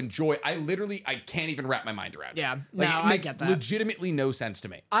thing you enjoy. I can't even wrap my mind around. Yeah, like, no, it makes I get that. Legitimately no sense to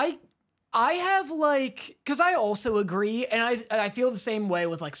me. I have like, because I also agree, and I feel the same way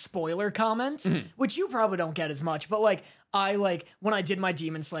with like spoiler comments, which you probably don't get as much, but like, when I did my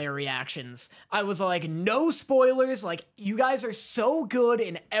Demon Slayer reactions, I was like, no spoilers, like, you guys are so good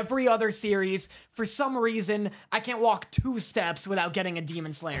in every other series. For some reason, I can't walk 2 steps without getting a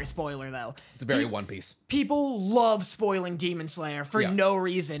Demon Slayer spoiler, though. It's very One Piece. People love spoiling Demon Slayer for no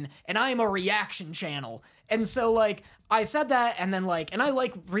reason, and I am a reaction channel. And so, like, I said that, and then, like, and I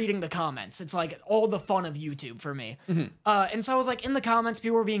like reading the comments. It's, like, all the fun of YouTube for me. And so I was, like, in the comments,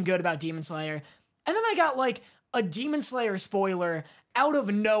 people were being good about Demon Slayer. And then I got, like, a Demon Slayer spoiler out of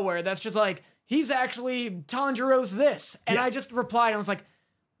nowhere that's just like, he's actually Tanjiro's this. And I just replied, and I was like,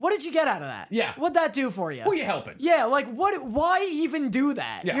 what did you get out of that? Yeah. What'd that do for you? Who you helping? Yeah, like why even do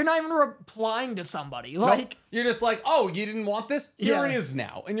that? Yeah. You're not even replying to somebody. Nope. Like You're just like, oh, you didn't want this? Here Yeah. it is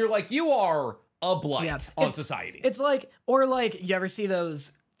now. And you're like, you are a blight Yeah. on society. it's like, or like, you ever see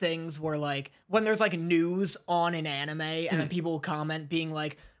those things where like when there's like news on an anime and then people comment being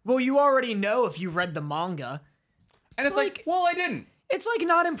like, well, you already know if you read the manga. and it's like, well, I didn't. It's like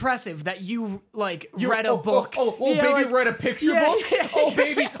not impressive that you like read a book. Baby like, read a picture yeah, book. yeah, oh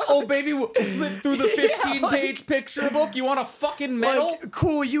baby, flip through the 15-page picture book. You want a fucking medal? like,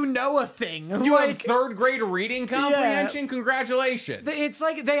 cool, you know a thing. You like, have third grade reading comprehension. Congratulations. it's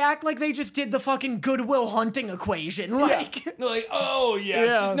like they act like they just did the fucking Goodwill Hunting equation. Like, They're like, oh yeah, Yeah.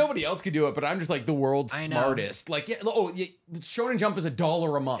 just nobody else could do it, but I'm just like the world's I know. smartest. Like, yeah, Shonen Jump is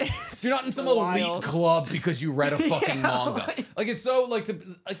 $1 a month. You're not in some wild. elite club because you read a fucking Yeah, manga. Like it's so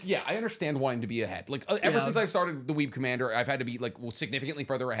yeah, I understand wanting to be ahead. Like ever Yeah. since I've started the Weeb Commander, I've had to be like significantly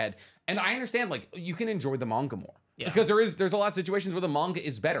further ahead, and I understand like you can enjoy the manga more. Yeah. Because there's a lot of situations where the manga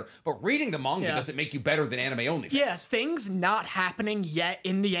is better, but reading the manga Yeah. doesn't make you better than anime only. yeah, things not happening yet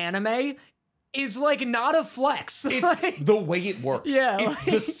in the anime is like not a flex. It's Like, the way it works. Yeah, It's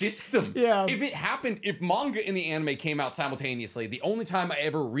like- the system. Yeah. If manga and the anime came out simultaneously, the only time I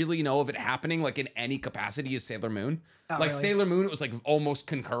ever really know of it happening like in any capacity is Sailor Moon. Oh, like really? Sailor Moon, it was like almost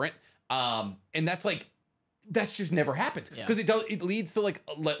concurrent. And that's just never happens Yeah. because it leads to like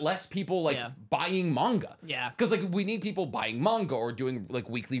less people like Yeah. buying manga. Yeah. Because like we need people buying manga or doing like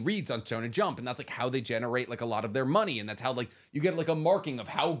weekly reads on Shonen Jump, and that's like how they generate like a lot of their money, and that's how like you get like a marking of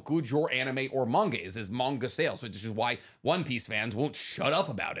how good your anime or manga is manga sales, which is why One Piece fans won't shut up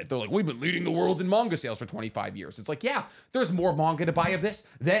about it. They're like, we've been leading the world in manga sales for 25 years. It's like, yeah, there's more manga to buy of this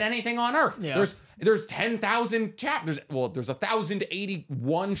than anything on earth. Yeah. There's 10,000 chapters. Well, there's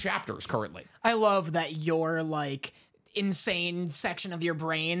 1,081 chapters currently. I love that your like insane section of your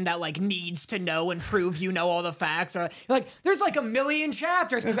brain that like needs to know and prove you know all the facts. Or you're like, there's like 1 million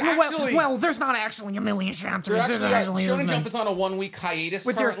chapters. There's well, actually- well, there's not actually 1 million chapters. There's actually Shonen Jump is on a 1-week hiatus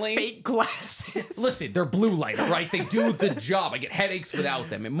with currently. your fake glasses. Listen, they're blue light, all right? They do the job. I get headaches without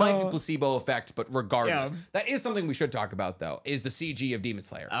them. It might be placebo effect, but regardless. Yeah. That is something we should talk about, though, is the CG of Demon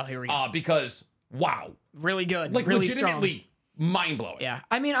Slayer. Oh, here we go. Because, wow. Really good. Like, really legitimately mind-blowing. Yeah.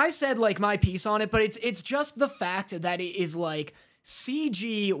 I mean, I said like my piece on it, but it's just the fact that it is like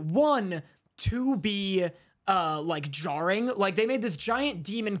CG one to be like jarring. Like they made this giant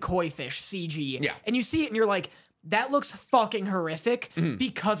demon koi fish CG. Yeah. And you see it and you're like, that looks fucking horrific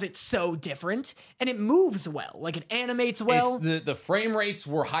because it's so different and it moves well. Like it animates well. The frame rates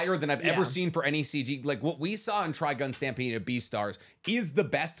were higher than I've Yeah. ever seen for any CG. Like what we saw in Trigun Stampede of Beastars is the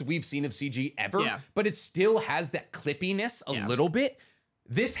best we've seen of CG ever, Yeah. but it still has that clippiness a Yeah. little bit.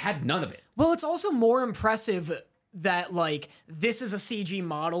 This had none of it. Well, it's also more impressive that like this is a CG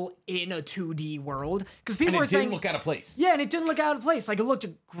model in a 2D world because people And were it didn't saying look out of place. yeah, and it didn't look out of place. Like it looked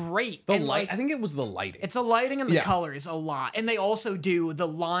great. The And, light, like, I think it was the lighting. it's a lighting and the Yeah. colors a lot, and they also do the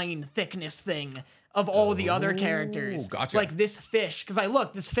line thickness thing of all the other characters. Gotcha. Like this fish,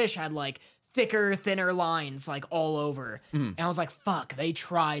 because this fish had like thicker, thinner lines like all over, and I was like, "Fuck!" They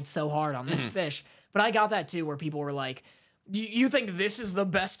tried so hard on this fish, but I got that too, where people were like, "You think this is the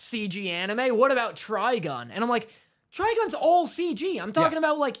best CG anime? What about Trigun?" And I'm like, Trigun's all CG. I'm talking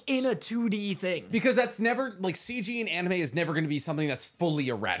about like in a 2D thing. Because that's never like CG in anime is never going to be something that's fully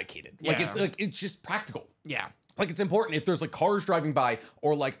eradicated. Yeah. It's just practical. Yeah. Like it's important if there's like cars driving by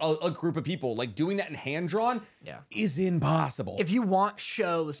or like a group of people, like doing that in hand drawn is impossible. If you want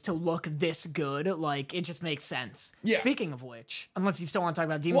shows to look this good, like it just makes sense. Yeah. Speaking of which, unless you still want to talk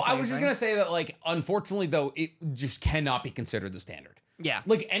about Demon Well, I Slayer, was just right? gonna say that like unfortunately though it just cannot be considered the standard. Yeah.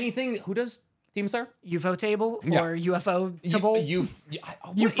 Like anything, who does Demon Slayer? UFO table Yeah. or UFO table?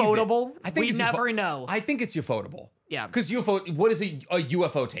 Ufotable? I think we never know. I think it's ufotable. Yeah. Because UFO, what is a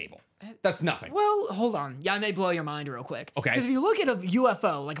UFO table? That's nothing. Well, hold on. Yeah, I may blow your mind real quick. Okay. Because if you look at a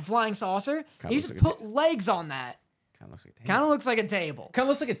UFO, like a flying saucer, you looks just like a put legs on that. Kind of looks like a table. Kind of looks like a table. Kind of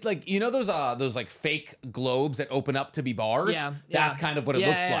looks like it's like, you know those like fake globes that open up to be bars? Yeah. That's kind of what it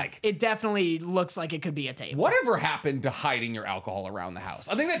looks like. It definitely looks like it could be a table. Whatever happened to hiding your alcohol around the house?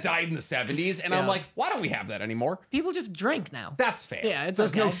 I think that died in the 70s, and I'm Yeah. like, why don't we have that anymore? People just drink now. That's fair. Yeah, it's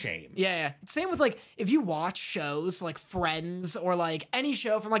There's okay. no shame. Yeah. Same with like if you watch shows like Friends or like any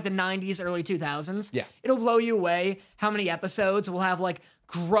show from like the 90s, early 2000s. Yeah. It'll blow you away how many episodes will have like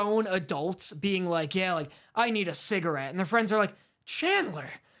grown adults being like, yeah, like I need a cigarette, and their friends are like, Chandler,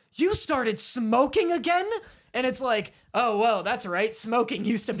 you started smoking again? And it's like, oh well, that's right. Smoking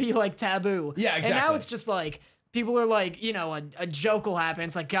used to be like taboo. Yeah, And now exactly. it's just like people are like, you know, a joke will happen.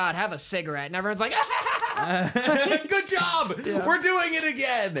 It's like, God, have a cigarette, and everyone's like, Good job. Yeah. We're doing it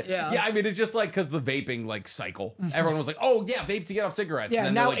again. Yeah. I mean, it's just like because the vaping like cycle. Everyone was like, oh yeah, vape to get off cigarettes. Yeah, And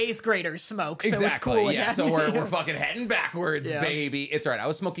then now they're like, 8th graders smoke, so exactly. it's cool Yeah, again. so we're fucking heading backwards, Yeah. baby. It's all right. I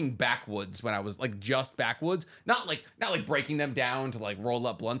was smoking backwoods when I was like just backwoods, not like breaking them down to like roll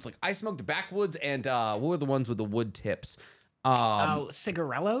up blunts. Like I smoked backwoods and what were the ones with the wood tips?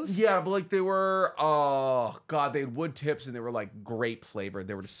 Cigarellos? Yeah, but like they were, oh god, they had wood tips and they were like grape flavored.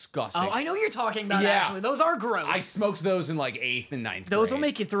 They were disgusting. Oh, I know what you're talking about, Yeah. actually. Those are gross. I smoked those in like 8th and 9th grade. Those will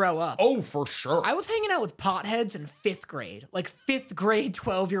make you throw up. Oh, for sure. I was hanging out with potheads in 5th grade. Like 5th grade,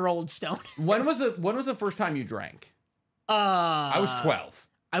 12-year-old stoners. When was the first time you drank? I I was 12.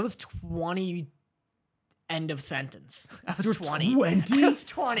 I was 20. End of sentence. I was 20. 20? I was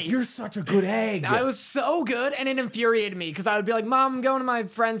 20. You're such a good egg. I was so good, and it infuriated me because I would be like, Mom, I'm going to my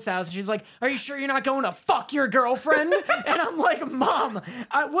friend's house. And she's like, are you sure you're not going to fuck your girlfriend? And I'm like, Mom,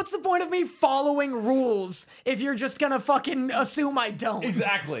 what's the point of me following rules if you're just going to fucking assume I don't?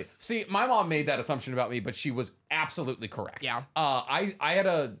 Exactly. See, my mom made that assumption about me, but she was absolutely correct. Yeah. I had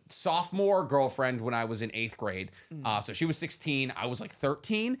a sophomore girlfriend when I was in 8th grade. So she was 16. I was like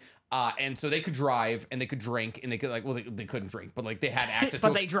 13. And so they could drive and they could drink and they could like, well, they couldn't drink, but like they had access But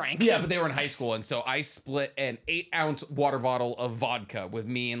to they drank. Yeah, but they were in high school. And so I split an 8-ounce water bottle of vodka with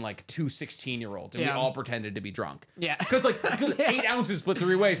me and like 2 16-year-olds. And we Yeah. all pretended to be drunk. Yeah. Because 8 ounces split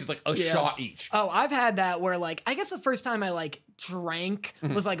 3 ways is like a shot each. Oh, I've had that where like, I guess the first time I like drank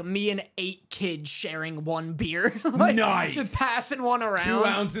was like me and 8 kids sharing one beer. Like, Nice. Just passing one around. 2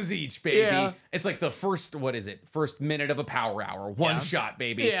 ounces each, baby. Yeah. It's like the first, what is it? First minute of a power hour. One shot,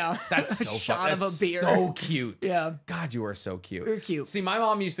 baby. Yeah. That's A so shot fun. of That's a beer. so cute. Yeah. God, you are so cute. You're cute. See, my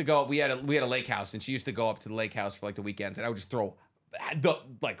mom used to go, we had a lake house, and she used to go up to the lake house for like the weekends, and I would just throw the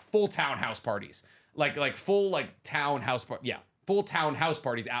like full town house parties. Like full like town house full town house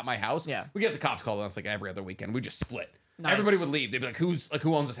parties at my house. Yeah. We get the cops called on us like every other weekend. We just split. Nice. Everybody would leave. They'd be like, who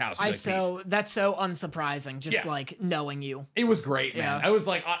owns this house? We'd be like, "Peace." That's so unsurprising, just Yeah. like knowing you. It was great, man. Yeah. I was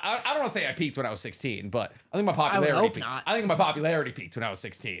like, I don't want to say I peaked when I was 16, but I think my popularity hope peaked. not. I think my popularity peaked when I was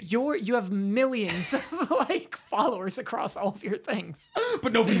 16. You have millions of like followers across all of your things.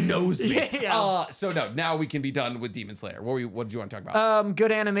 But nobody knows me. Yeah. So no, now we can be done with Demon Slayer. What did you want to talk about?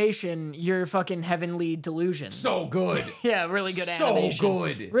 Good animation, your fucking heavenly delusion. So good. Yeah, really good So animation.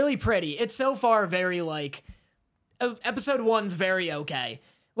 good. Really pretty. It's so far very like episode 1's very okay.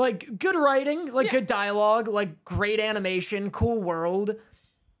 Like good writing, like good dialogue, like great animation, cool world.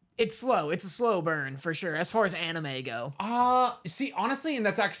 It's slow. It's a slow burn for sure as far as anime go. See, honestly, and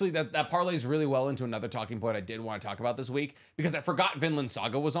that's actually that parlays really well into another talking point I did want to talk about this week because I forgot Vinland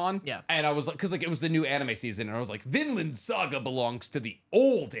Saga was on. Yeah. And I was like, because like it was the new anime season, and I was like, Vinland Saga belongs to the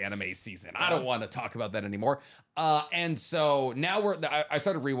old anime season. I don't want to talk about that anymore. And so now I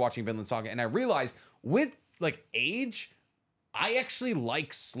started rewatching Vinland Saga, and I realized with like age, I actually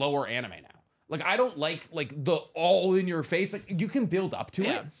like slower anime now. Like I don't like the all in your face. Like you can build up to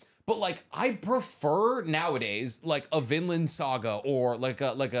it. But like I prefer nowadays like a Vinland Saga or like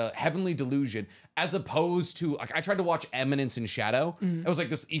a Heavenly Delusion as opposed to like I tried to watch Eminence in Shadow. It was like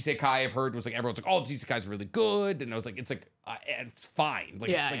this isekai I've heard was like everyone's like, oh, this isekai is really good, and I was like, it's fine. Like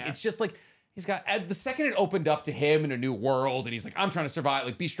it's just like he's got the second it opened up to him in a new world, and he's like, I'm trying to survive,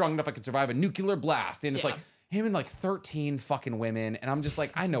 like be strong enough I can survive a nuclear blast, and it's like him and like 13 fucking women, and I'm just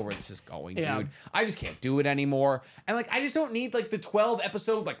like, I know where this is going, dude. I just can't do it anymore. And like I just don't need like the 12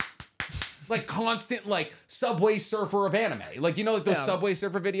 episode like constant like Subway Surfer of anime. Like you know like those Subway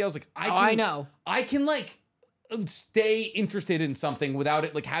Surfer videos? Like I know. I can like stay interested in something without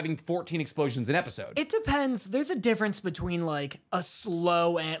it like having 14 explosions an episode. It depends. There's a difference between like a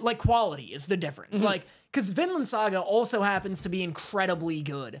slow and like quality is the difference. Like because Vinland Saga also happens to be incredibly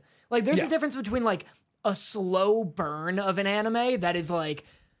good. Like there's a difference between like a slow burn of an anime that is like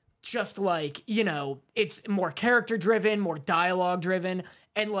just like, you know, it's more character driven, more dialogue driven,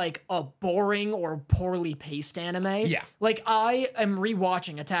 and like a boring or poorly paced anime. Yeah. Like I am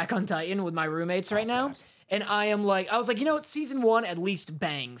rewatching Attack on Titan with my roommates right now. God. And I was like, you know what, season 1 at least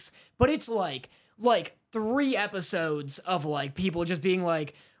bangs. But it's like 3 episodes of like people just being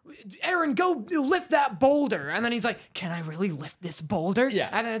like, Aaron, go lift that boulder. And then he's like, can I really lift this boulder? Yeah.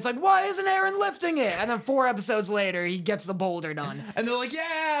 And then it's like, why isn't Aaron lifting it? And then 4 episodes later, he gets the boulder done. And they're like,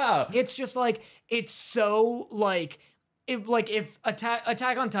 yeah. It's just like, it's so like, if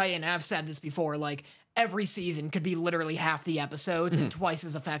Attack on Titan, I've said this before, like every season could be literally half the episodes and twice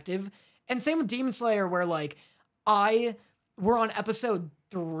as effective. And same with Demon Slayer, where like we're on episode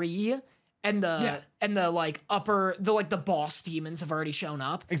 3 and the like the boss demons have already shown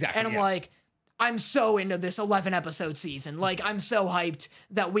up. Exactly. And I'm like, I'm so into this 11 episode season. Like, I'm so hyped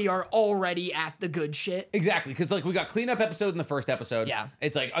that we are already at the good shit. Exactly, because like we got cleanup episode in the first episode. Yeah.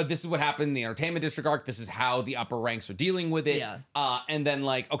 It's like, oh, this is what happened in the entertainment district arc. This is how the upper ranks are dealing with it. Yeah. And then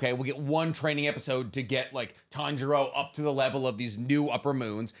like, okay, we'll get one training episode to get like Tanjiro up to the level of these new upper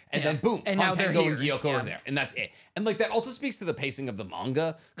moons. And then boom, and now they're Hantango here. and Gyoko are there. And that's it. And like that also speaks to the pacing of the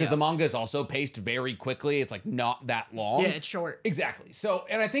manga, because the manga is also paced very quickly. It's like not that long. Yeah, it's short. Exactly. So,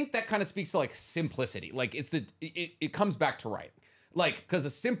 and I think that kind of speaks to like simplicity. Like it comes back to writing. Like, because a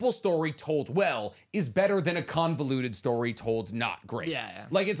simple story told well is better than a convoluted story told not great. Yeah.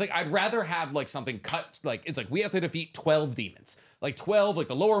 Like, it's like, I'd rather have like something cut, like, it's like, we have to defeat 12 demons. Like 12, like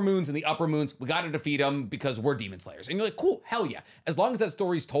the lower moons and the upper moons, we got to defeat them because we're demon slayers. And you're like, cool, hell yeah. As long as that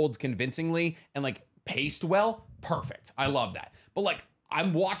story's told convincingly and like paced well, perfect. I love that. But like,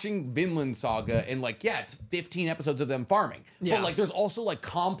 I'm watching Vinland Saga and like, yeah, it's 15 episodes of them farming. Yeah. But like, there's also like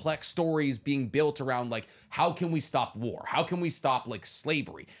complex stories being built around like, how can we stop war? How can we stop like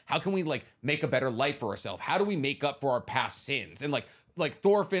slavery? How can we like make a better life for ourselves? How do we make up for our past sins? And like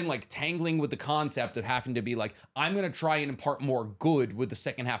Thorfinn like tangling with the concept of having to be like, I'm going to try and impart more good with the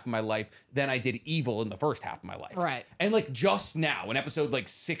second half of my life than I did evil in the first half of my life. Right. And like just now in episode like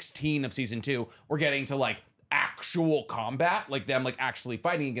 16 of season 2, we're getting to like actual combat, like them like actually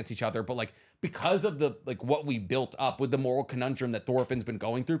fighting against each other. But like, because of the like what we built up with the moral conundrum that Thorfinn's been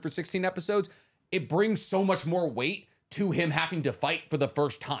going through for 16 episodes, it brings so much more weight to him having to fight for the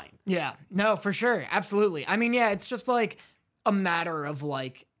first time. Yeah, no, for sure. Absolutely. I mean, yeah, it's just like a matter of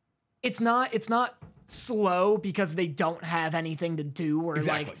like, it's not slow because they don't have anything to do or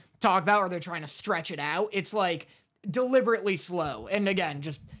like talk about, or they're trying to stretch it out. It's like deliberately slow. And again,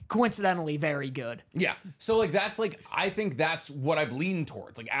 just coincidentally very good. Yeah. So like, that's like, I think that's what I've leaned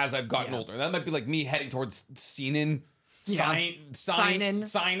towards, like as I've gotten older. That might be like me heading towards seinen. Seinen.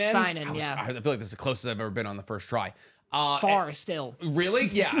 Yeah. I feel like this is the closest I've ever been on the first try. Far still. Really?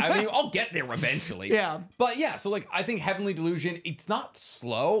 Yeah. I mean, I'll get there eventually. Yeah. But yeah, so like, I think Heavenly Delusion, it's not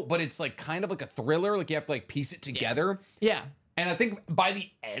slow, but it's like kind of like a thriller. Like you have to like piece it together. Yeah. And I think by the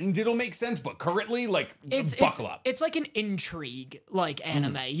end it'll make sense, but currently, like, buckle up. It's like an intrigue, like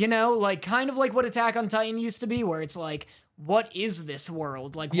anime, you know, like kind of like what Attack on Titan used to be, where it's like, what is this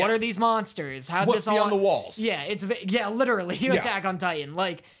world? Like, what are these monsters? How What's this all beyond the walls? Yeah, literally Attack on Titan.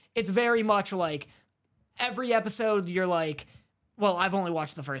 Like, it's very much like every episode you're like, well, I've only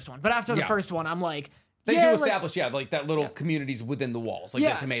watched the first one, but after the first one, I'm like, they do establish, like that little communities within the walls, like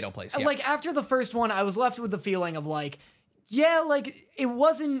the tomato place. Yeah. Like after the first one, I was left with the feeling of like, yeah, like it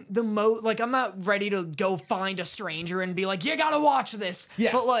wasn't the most, like I'm not ready to go find a stranger and be like, you gotta watch this.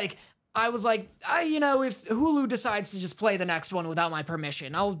 Yeah. But like, I was like, you know, if Hulu decides to just play the next one without my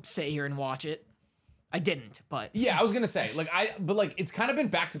permission, I'll sit here and watch it. I didn't, but yeah, I was gonna say but it's kind of been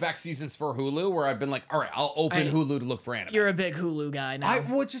back-to-back seasons for Hulu where I've been like, all right, I'll open Hulu to look for anime. You're a big Hulu guy now.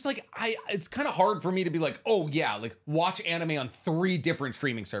 It's kind of hard for me to be like, oh yeah, like watch anime on 3 different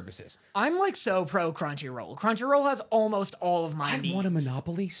streaming services. I'm like so pro Crunchyroll. Crunchyroll has almost all of my needs. I want a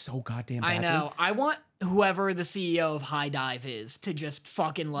monopoly so goddamn badly. I know. I want whoever the CEO of High Dive is to just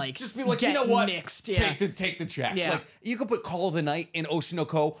fucking like just be like, get you know what? Mixed. Take the check. Yeah. Like you could put Call of the Night and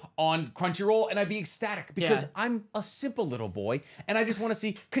Oshinoko on Crunchyroll and I'd be ecstatic because I'm a simple little boy and I just want to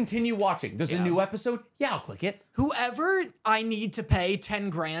see continue watching. There's a new episode. Yeah, I'll click it. Whoever I need to pay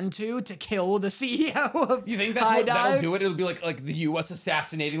 10 grand to kill the CEO of You think that'll do it? It'll be like the US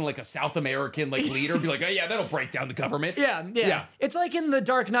assassinating like a South American like leader. Be like, oh yeah, that'll break down the government. Yeah. It's like in The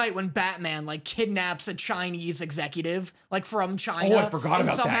Dark Knight when Batman like kidnaps a Chinese executive like from China. Oh, I forgot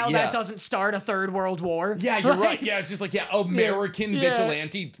about that. Somehow that doesn't start a 3rd World War. Yeah, you're right. Yeah, it's just like American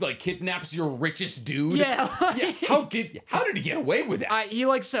vigilante like kidnaps your richest dude. Yeah. How did he get away with that? He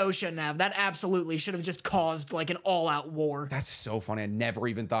like so shouldn't have. That absolutely should have just caused like an all-out war. That's so funny. I never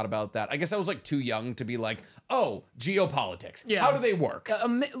even thought about that. I guess I was like too young to be like, oh, geopolitics. Yeah. How do they work?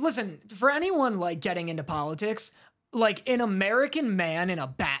 Listen, for anyone like getting into politics, like an American man in a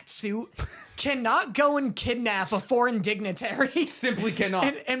bat suit cannot go and kidnap a foreign dignitary. Simply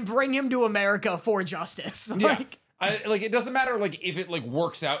cannot. And bring him to America for justice. Yeah. It doesn't matter like if it like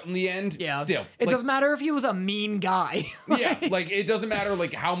works out in the end. Yeah. Still, it doesn't matter if he was a mean guy. It doesn't matter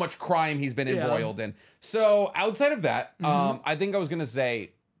like how much crime he's been embroiled in. So outside of that, I think I was gonna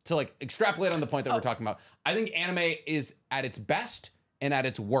say to like extrapolate on the point that we're talking about. I think anime is at its best and at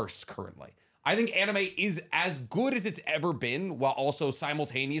its worst currently. I think anime is as good as it's ever been while also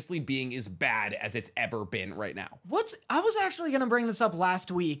simultaneously being as bad as it's ever been right now. I was actually going to bring this up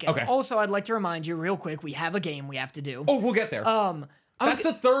last week. And also, I'd like to remind you real quick, we have a game we have to do. Oh, we'll get there. That's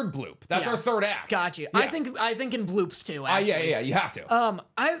the third bloop. That's our third act. Got you. Yeah. I think in bloops too, actually. Yeah, you have to.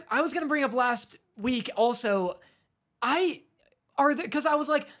 I was gonna bring up last week also, because I was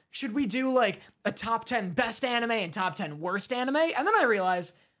like, should we do like a top 10 best anime and top 10 worst anime? And then I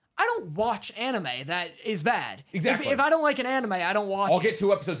realized I don't watch anime that is bad. Exactly. If I don't like an anime, I don't watch I'll it. get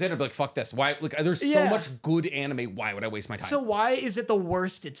 2 episodes in and be like, fuck this. Why? Like, there's so much good anime. Why would I waste my time? So why is it the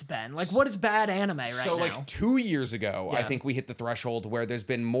worst it's been? Like, what is bad anime right now? So like 2 years ago, I Yeah. think we hit the threshold where there's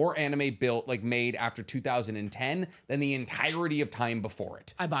been more anime made after 2010 than the entirety of time before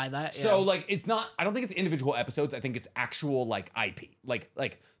it. I buy that. Yeah. So like, it's not, I don't think it's individual episodes. I think it's actual like IP. Like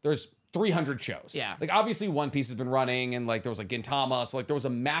there's 300 shows. Yeah. Like obviously One Piece has been running and like there was like Gintama. So like there was a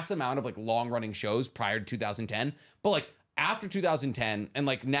mass amount of like long running shows prior to 2010. But like after 2010 and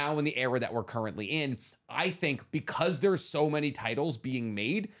like now in the era that we're currently in, I think because there's so many titles being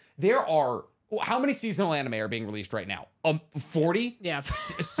made, there are, how many seasonal anime are being released right now? 40? Yeah.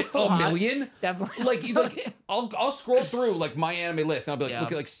 A million? Definitely. Like I'll scroll through like my anime list and I'll be like,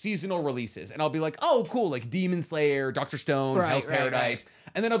 look at like seasonal releases and I'll be like, oh cool, like Demon Slayer, Dr. Stone, Hell's Paradise.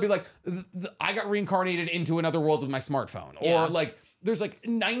 And then I'll be like, I got reincarnated into another world with my smartphone. Or like there's like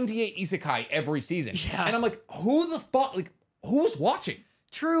 98 isekai every season. Yeah. And I'm like, who the fuck, like who's watching?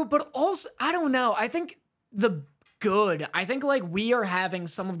 True, but also, I don't know. I think I think like we are having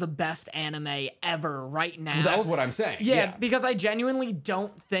some of the best anime ever right now. That's what I'm saying. Yeah, because I genuinely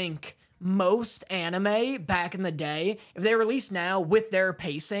don't think most anime back in the day, if they release now with their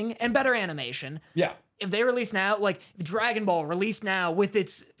pacing and better animation, if they release now, like if Dragon Ball released now with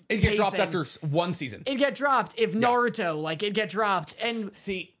its It'd get dropped pacing, after 1 season. It'd get dropped. If Naruto, like it'd get dropped. And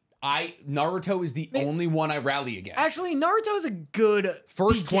see, Naruto is the only one I rally against. actually, Naruto is a good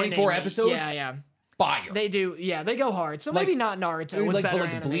first beginning. 24 episodes. Yeah. Fire. They do, they go hard. So maybe not Naruto with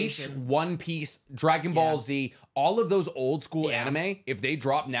better Bleach, animation. One Piece, Dragon Ball Z, all of those old school anime, if they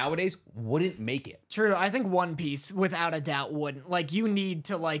drop nowadays, wouldn't make it. True, I think One Piece, without a doubt, wouldn't. Like, you need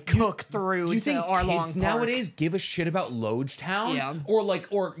to, like, cook through Do you think Arlong kids Park. nowadays give a shit about Lodge Town? Yeah.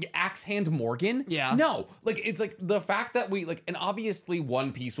 Or Axe Hand Morgan? Yeah. No. Like, it's like the fact that and obviously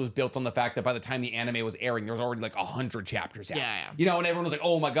One Piece was built on the fact that by the time the anime was airing, there was already like 100 chapters out. Yeah. You know, and everyone was like,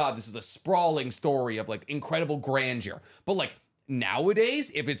 oh my God, this is a sprawling story of like incredible grandeur. But like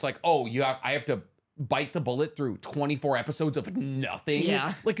nowadays, if it's like, oh, I have to bite the bullet through 24 episodes of nothing.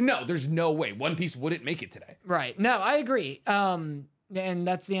 Yeah. Like, no, there's no way. One Piece wouldn't make it today. Right. No, I agree. And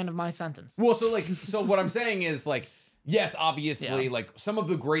that's the end of my sentence. Well, so what I'm saying is like, yes, obviously, like some of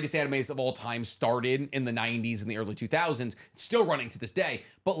the greatest animes of all time started in the 90s and the early 2000s, still running to this day.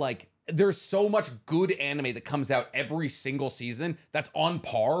 But like, there's so much good anime that comes out every single season that's on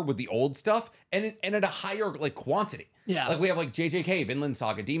par with the old stuff and at a higher like quantity. Yeah. Like we have like JJK, Vinland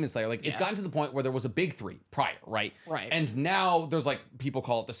Saga, Demon Slayer. Like it's gotten to the point where there was a big 3 prior, right? Right. And now there's like people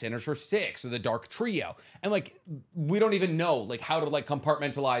call it the Sinister Six or the Dark Trio. And like we don't even know like how to like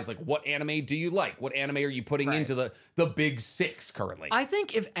compartmentalize like what anime do you like? What anime are you putting into the big 6 currently? I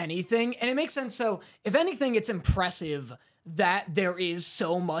think if anything, and it makes sense, so if anything, it's impressive that there is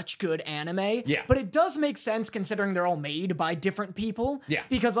so much good anime. Yeah. But it does make sense considering they're all made by different people. Yeah.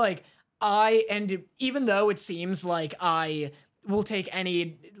 Because like even though it seems like I will take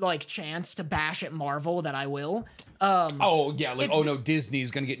any like chance to bash at Marvel that I will. Oh yeah, like oh no,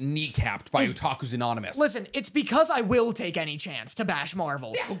 Disney's gonna get kneecapped by Otakus Anonymous. Listen, it's because I will take any chance to bash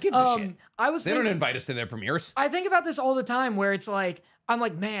Marvel. Yeah, who gives a shit? They don't invite us to their premieres. I think about this all the time where it's like, I'm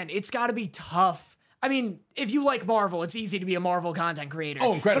like, man, it's gotta be tough. I mean, if you like Marvel, it's easy to be a Marvel content creator.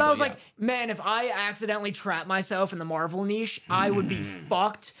 Oh, incredible. But I was like, man, if I accidentally trap myself in the Marvel niche, I would be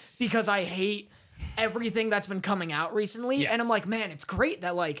fucked because I hate everything that's been coming out recently. Yeah. And I'm like, man, it's great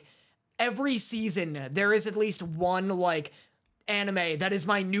that like every season there is at least one like anime that is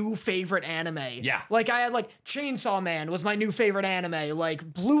my new favorite anime. Yeah. Like I had like Chainsaw Man was my new favorite anime. Like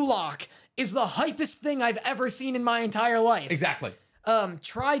Blue Lock is the hypest thing I've ever seen in my entire life. Exactly.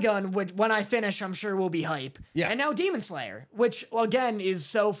 Trigun would, when I finish, I'm sure will be hype. Yeah. And now Demon Slayer, which again is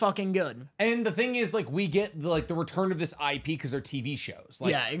so fucking good. And the thing is, like, we get the return of this IP because they're TV shows.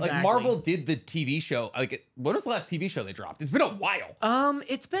 Like, Yeah, exactly. Like Marvel did the TV show. Like, when was the last TV show they dropped? It's been a while.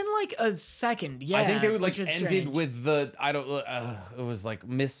 It's been like a second. Yeah, I think they would like which is ended strange. with it was like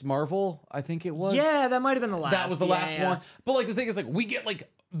Miss Marvel. I think it was. Yeah, that might have been the last. That was the last yeah. one. But like the thing is, like we get like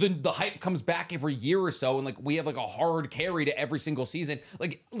the hype comes back every year or so, and like we have like a hard carry to every single season.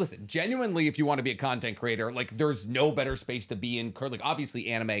 Like, listen, genuinely, if you want to be a content creator, like there's no better space to be in. Like, obviously,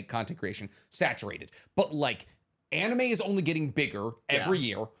 anime content creation saturated, but like anime is only getting bigger every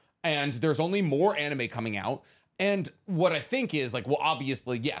year, and there's only more anime coming out. And what I think is like, well,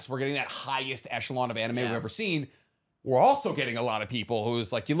 obviously, yes, we're getting that highest echelon of anime we've ever seen. we're also getting a lot of people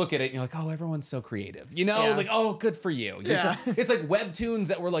who's like, you look at it and you're like, oh, everyone's so creative, you know, Yeah. like, oh, good for you. It's like webtoons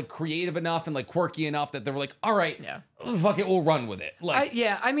that were like creative enough and like quirky enough that they were like, all right, fuck it, we'll run with it. Like,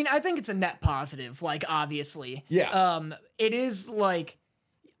 I mean, I think it's a net positive, like, obviously. Yeah. It is like,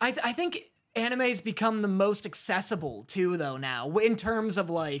 I think anime's become the most accessible too, though, now, in terms of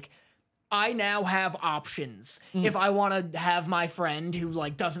like, I now have options. If I want to have my friend who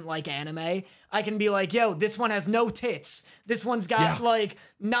like doesn't like anime, I can be like, yo, this one has no tits. This one's got like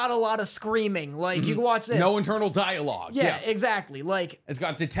not a lot of screaming. Like you can watch this. no internal dialogue. Yeah, exactly. Like it's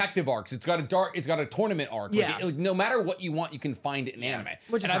got detective arcs. It's got a tournament arc. Yeah. Like, no matter what you want, you can find it in anime.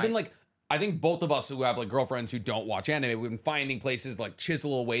 Which is I've been right. like, I think both of us who have like girlfriends who don't watch anime, we've been finding places to, like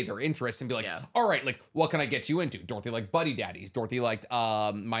chisel away their interests and be like, all right, like what can I get you into? Dorothy liked Buddy Daddies. Dorothy liked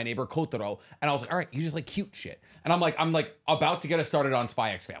My Neighbor Kotaro. And I was like, all right, you just like cute shit. And I'm like about to get us started on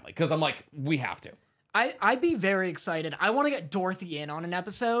Spy X Family because I'm like, we have to. I'd be very excited. I want to get Dorothy in on an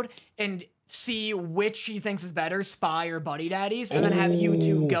episode and see which she thinks is better, Spy or Buddy Daddies, and then have you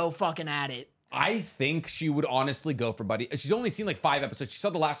two go fucking at it. I think she would honestly go for Buddy. She's only seen like 5 episodes. She saw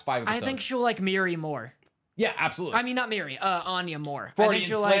the last 5 episodes. I think she'll like Miri more. Yeah, absolutely. I mean, not Miri, Anya more. I Freudian think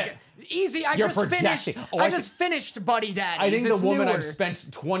she'll slip. like, easy, I You're just finished, projecting. Oh, I just finished Buddy Daddies. I think It's the woman newer. I've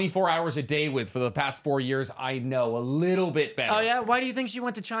spent 24 hours a day with for the past 4 years, I know a little bit better. Oh yeah? Why do you think she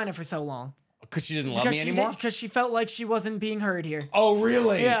went to China for so long? Because she didn't love me anymore? Because she felt like she wasn't being heard here. Oh,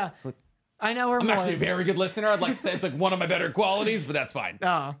 really? Yeah. I know her I'm more. actually a very good listener. I'd like to say it's like one of my better qualities, but that's fine.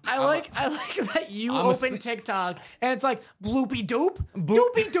 Oh, I like that you I'm open TikTok and it's like bloopy doop,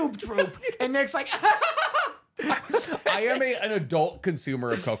 doopy doop troop, and Nick's like, I am an adult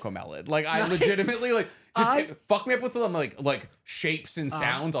consumer of Cocomelon. Like I legitimately like just fuck me up with some like shapes and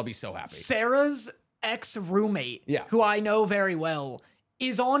sounds. I'll be so happy. Sarah's ex-roommate, Yeah. who I know very well,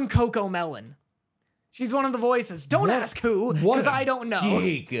 is on Cocomelon. She's one of the voices. Don't ask who, because I don't know.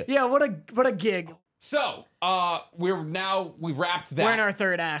 Gig. Yeah, what a gig. So, we've wrapped that. We're in our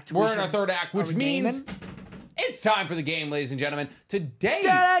third act. We're in our third act, which we means gaming? it's time for the game, ladies and gentlemen. Today,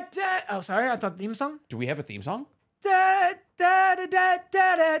 Da, da. Oh, sorry, I thought theme song. do we have a theme song? Da, da, da, da,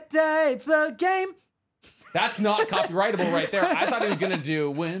 da, da, da. It's the game. That's not copyrightable right there. I thought he was gonna do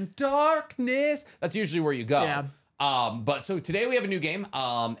When Darkness. That's usually where you go. Yeah. But so today we have a new game,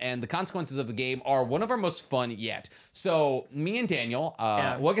 and the consequences of the game are one of our most fun yet. So me and Daniel,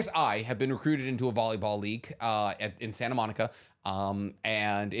 well, I guess I have been recruited into a volleyball league in Santa Monica.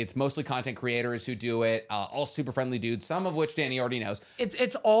 And it's mostly content creators who do it, all super friendly dudes, some of which Danny already knows.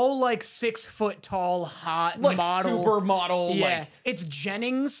 It's all like 6 foot tall, hot Like model. supermodel. Yeah, Like, it's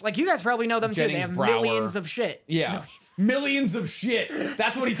Jennings. Like you guys probably know them too. They Jennings have Brower. millions of shit. yeah. Millions of shit.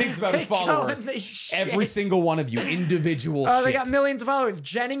 That's what he thinks about his They go followers. and they shit. Every single one of you, individual Oh, shit. they got millions of followers.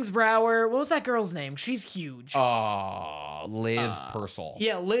 Jennings Brower. What was that girl's name? She's huge. Liv Purcell.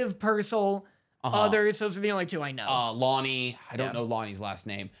 Yeah, Liv Purcell. Others. Those are the only 2 I know. Lonnie. I don't know Lonnie's last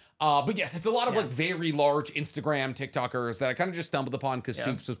name. But yes, it's a lot of like very large Instagram TikTokers that I kind of just stumbled upon because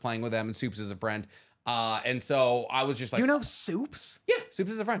Soups was playing with them and Soups is a friend. And so I was just like, You know Soups? yeah,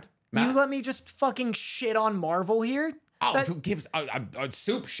 Soups is a friend. You Matt. let me just fucking shit on Marvel here? Oh, That- who gives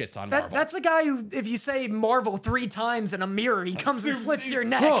Soup shits on Marvel? That's the guy who, if you say Marvel 3 times in a mirror, he comes and Soups- slits your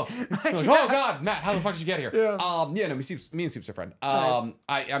neck. Oh. Like, oh God, Matt, how the fuck did you get here? Yeah. No, me and Soups are friend. Nice.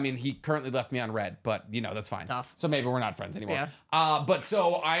 I mean, he currently left me on red, but you know that's fine. Tough. So maybe we're not friends anymore. Yeah. But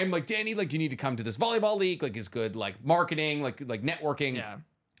so I'm like, Danny, like you need to come to this volleyball league. Like, it's good, like marketing, like networking. Yeah.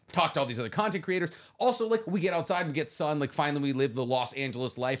 Talk to all these other content creators. Also, like we get outside, we get sun. Like finally, we live the Los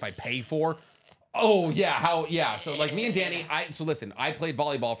Angeles life I pay for. Oh yeah, so like me and Danny, listen, I played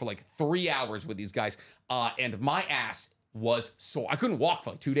volleyball for like 3 hours with these guys, and my ass was sore. I couldn't walk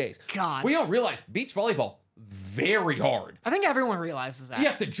for like 2 days. God. Well, you don't realize beach volleyball, very hard. I think everyone realizes that. You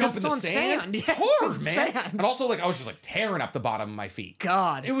have to jump in the 'Cause it's on sand. It's Yeah, hard, on man. sand. And also, like, I was just like tearing up the bottom of my feet.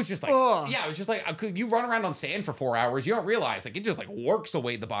 God. It was just like, Ugh. yeah, it was just like, you run around on sand for 4 hours, you don't realize, like, it just like works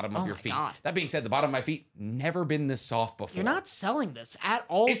away the bottom of your my feet. God. That being said, the bottom of my feet never been this soft before. You're not selling this at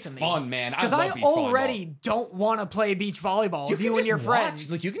all It's to me. fun, man. I Because love I beach already volleyball. don't want to play beach volleyball with can you and just your watch.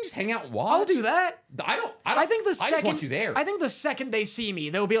 friends. Like, you can just hang out and watch. I'll do that. I think the second just want you there. I think the second they see me,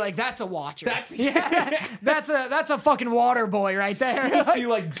 they'll be like, "That's a watcher." That's- that's a fucking water boy right there. You see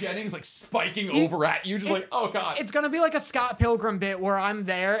like Jennings like spiking over at you, just like, oh God. It's gonna be like a Scott Pilgrim bit where I'm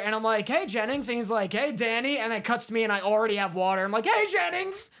there and I'm like, "Hey Jennings," and he's like, "Hey Danny," and it cuts to me and I already have water. I'm like, "Hey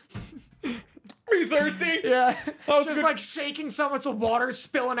Jennings." Are you thirsty? Yeah. That was Just good. like shaking so much of water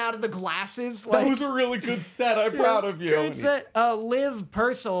spilling out of the glasses. That Like, was a really good set. I'm proud of you. It's that Liv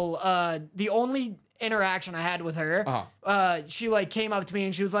Purcell, the only interaction I had with her. She like came up to me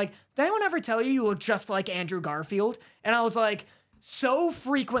and she was like, "Did anyone ever tell you look just like Andrew Garfield?" And I was like, "So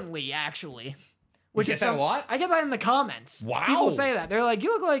frequently, actually." Which you get that a lot? I get that in the comments. Wow. People say that. They're like,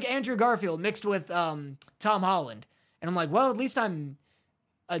 "You look like Andrew Garfield mixed with Tom Holland." And I'm like, "Well, at least I'm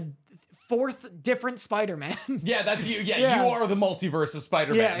a fourth different Spider-Man." Yeah, that's you. Yeah, you are the multiverse of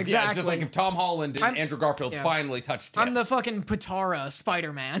Spider-Man. Yeah, exactly. Yeah, it's just like if Tom Holland and Andrew Garfield finally touched tips. I'm the fucking Patara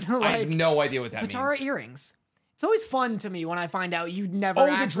Spider-Man. Like, I have no idea what that means. Patara earrings. It's always fun to me when I find out you never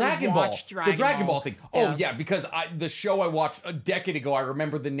actually watched Dragon Ball. The Dragon Ball thing. Oh, yeah, because the show I watched a decade ago, I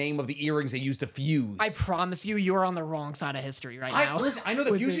remember the name of the earrings they used to fuse. I promise you're on the wrong side of history right now. Listen, I know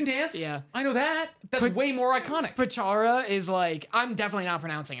the fusion dance. Yeah. I know that. That's way more iconic. Patara is like, I'm definitely not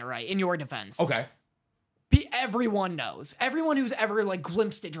pronouncing it right, in your defense. Okay. Everyone knows. Everyone who's ever like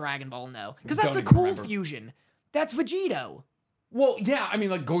glimpsed at Dragon Ball know. Because that's a cool fusion. That's Vegito. Well, yeah, I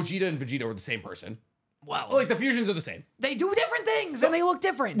mean, like Gogeta and Vegeta are the same person. Well, like the fusions are the same. They do different things and they look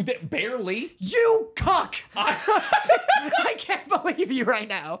different. Barely. You cuck! I can't believe you right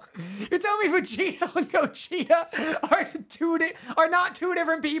now. You're telling me Vegeta and Gogeta are not two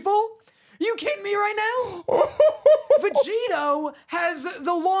different people? You kidding me right now? Vegito has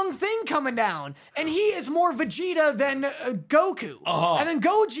the long thing coming down, and he is more Vegeta than Goku. And then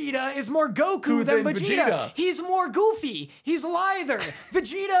Gogeta is more Goku than Vegeta. He's more goofy. He's lither.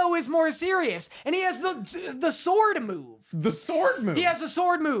 Vegito is more serious, and he has the sword move. The sword move? He has a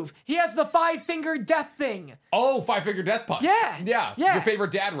sword move. He has the 5-finger death thing. Oh, 5-finger death punch. Yeah. Your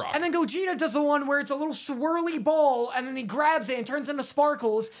favorite dad rock. And then Gogeta does the one where it's a little swirly ball, and then he grabs it and turns into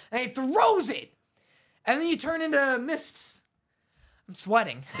sparkles, and he throws it. And then you turn into mists. I'm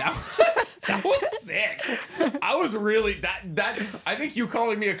sweating. That was sick. I was really I think you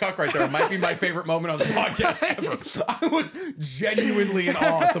calling me a cuck right there might be my favorite moment on the podcast ever. I was genuinely in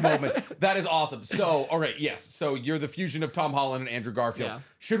awe at the moment. That is awesome. So, all right, yes. So you're the fusion of Tom Holland and Andrew Garfield. Yeah.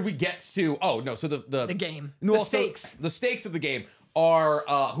 Should we get to so the game. No, the stakes. The stakes of the game are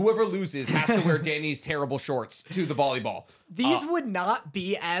whoever loses has to wear Danny's terrible shorts to the volleyball. These would not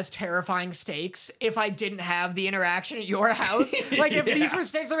be as terrifying stakes if I didn't have the interaction at your house. Like, if these were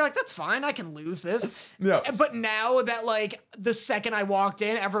stakes, I'd be like, that's fine, I can lose this. Yeah. But now that, like, the second I walked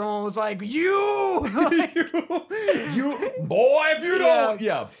in, everyone was like, you! Like, you, boy, if you don't.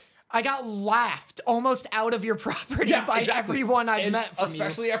 Yeah. I got laughed almost out of your property by everyone I've met from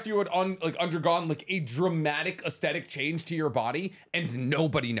especially after you had undergone like a dramatic aesthetic change to your body and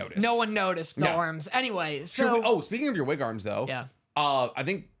nobody noticed. No one noticed the arms. Anyway, so... speaking of your wig arms though. Yeah. I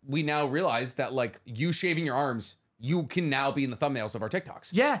think we now realize that like you shaving your arms, you can now be in the thumbnails of our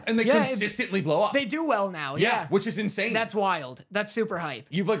TikToks. Yeah. And they consistently blow up. They do well now. Yeah. Which is insane. That's wild. That's super hype.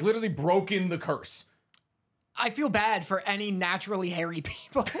 You've like literally broken the curse. I feel bad for any naturally hairy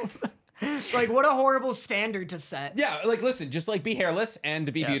people. Like, what a horrible standard to set. Yeah, like, listen, just, like, be hairless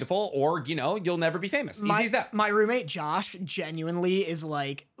and be beautiful, or, you know, you'll never be famous. Easy as that. My roommate, Josh, genuinely is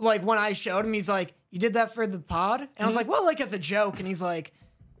like, when I showed him, he's like, you did that for the pod? And I was like, well, like, as a joke. And he's like,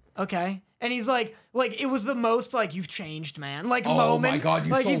 okay. And he's like, it was the most, like, you've changed, man. Like, moment. Oh, my God,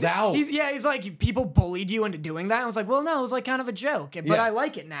 you sold out. He's like, people bullied you into doing that. I was like, well, no, it was, like, kind of a joke. But I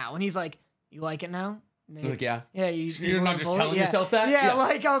like it now. And he's like, you like it now? Like, yeah. Yeah, you're not just telling yourself that? Yeah,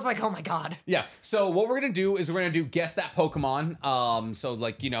 like, I was like, oh my God. Yeah, so what we're gonna do is we're gonna do Guess That Pokemon. So,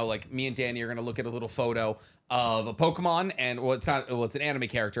 like, you know, like, me and Danny are gonna look at a little photo of a Pokemon, and, it's an anime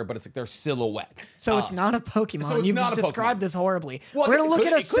character, but it's like their silhouette. So it's not a Pokemon. So You've described this horribly. Well, we're gonna look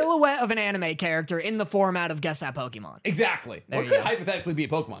at a silhouette of an anime character in the format of Guess That Pokemon. Exactly. Or it could hypothetically be a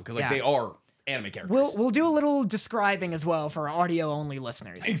Pokemon, because, like, they are anime characters. We'll do a little describing as well for audio only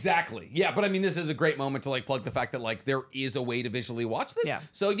listeners. Exactly. Yeah, but I mean, this is a great moment to like plug the fact that like there is a way to visually watch this. Yeah.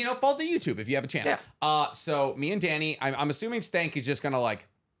 So, you know, follow the YouTube if you have a channel. Yeah. So me and Danny, I'm assuming Stank is just gonna like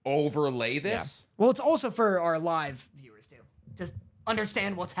overlay this. Yeah. Well, it's also for our live viewers too. Just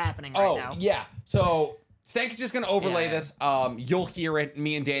understand what's happening right now. Oh, yeah. So Stank is just gonna overlay this. You'll hear it.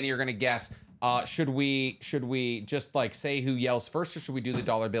 Me and Danny are gonna guess. Should we just like say who yells first, or should we do the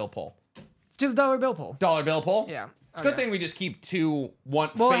dollar bill poll? Do the dollar bill poll. Dollar bill poll? Yeah. It's a good thing we just keep fake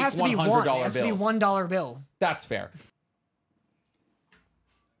 $100 it has to be bills. It has to be $1 bill. That's fair.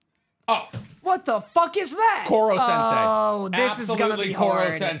 Oh. What the fuck is that? Koro Sensei. Oh, this is gonna be Koro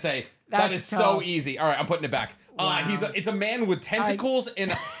hard. Sensei. That's that is tough. so easy. All right, I'm putting it back. Wow. It's a man with tentacles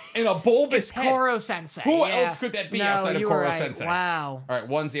in a bulbous It's head. Koro Sensei. Who else could that be outside of Koro Sensei? Wow. All right,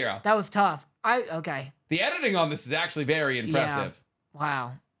 1-0. That was tough. Okay. The editing on this is actually very impressive. Yeah.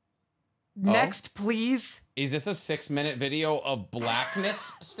 Wow. Next, please. Is this a 6-minute video of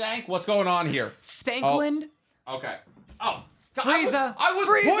blackness, Stank? What's going on here? Stankland. Oh. Okay. Oh. Frieza. I was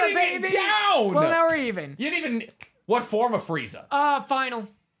Frieza, putting baby. it down. Well, now we're even. You didn't even. What form of Frieza? Final.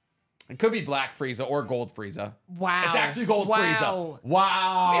 It could be black Frieza or gold Frieza. Wow. It's actually gold Frieza.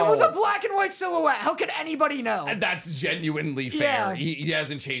 Wow. It was a black and white silhouette. How could anybody know? And that's genuinely fair. Yeah. He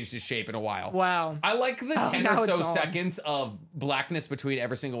hasn't changed his shape in a while. Wow. I like the 10 now or so it's on. seconds of blackness between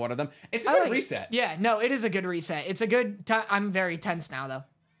every single one of them. It's a I good like it. reset. Yeah, no, it is a good reset. It's a good time. I'm very tense now, though.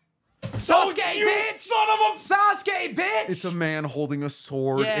 Oh, Sasuke, you bitch! son of a... Sasuke, bitch! It's a man holding a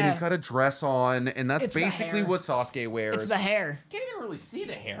sword, and Yeah. he's got a dress on, and that's It's the basically hair. what Sasuke wears. It's the hair. Can't even really see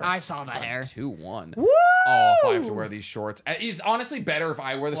the hair. I saw the hair. 2-1. Woo! Oh, if I have to wear these shorts. It's honestly better if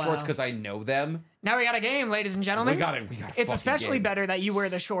I wear the shorts Wow. because I know them. Now we got a game, ladies and gentlemen. We got it. It's fucking especially game. better that you wear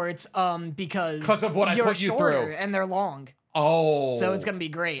the shorts, because 'Cause of what I you're put you shorter through. and they're long, Oh. so it's gonna be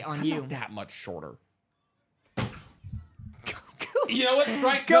great on I'm you. not that much shorter. You know what?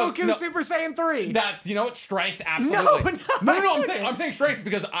 Strength. Goku no, Super Saiyan 3. That's, you know what? Strength, absolutely. No, I'm saying strength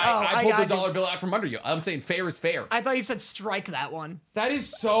because I I pulled the got you. dollar bill out from under you. I'm saying fair is fair. I thought you said strike that one. That is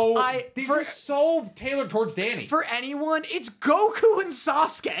so. These for- are so tailored towards Danny. For anyone, it's Goku and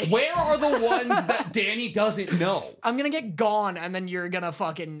Sasuke. Where are the ones that Danny doesn't know? I'm gonna get gone, and then you're gonna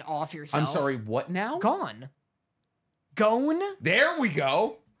fucking off yourself. I'm sorry, what now? Gone. Gone? There we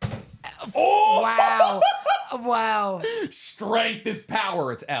go. Oh! Wow. Wow. Strength is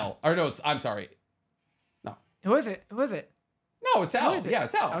power. It's L. Or no, I'm sorry. No. Who is it? Who is it? No, it's L. is it? Yeah,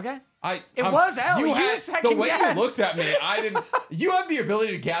 it's L. Okay. It was L. You the second way guessed. you looked at me, I didn't. You have the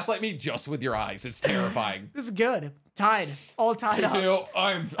ability to gaslight me just with your eyes. It's terrifying. This is good. Tied. All tied up.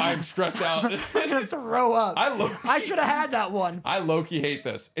 2-2. I'm stressed out. I'm gonna throw up. I should have had that one. I low-key hate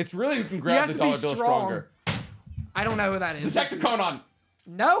this. It's really who can grab the have to be dollar bill strong. stronger. I don't know who that is. Detective Conan.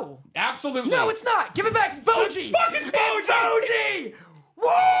 No. Absolutely. No, it's not. Give it back to Boji. Fucking Boji.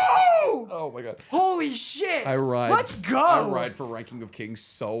 Whoa! Oh my god. Holy shit. I ride. Let's go. I ride for Ranking of Kings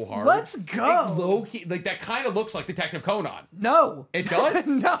so hard. Let's go. It low-key, like that kind of looks like Detective Conan. No. It does?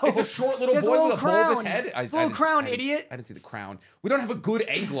 No. It's a short little It's a boy little with a bulbous crown. head. It's a little crown, idiot. I didn't see the crown. We don't have a good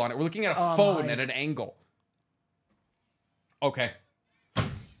angle on it. We're looking at a Oh phone my. at an angle. Okay.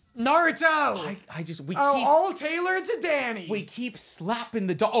 Naruto. We Oh, keep all tailored to Danny. we keep slapping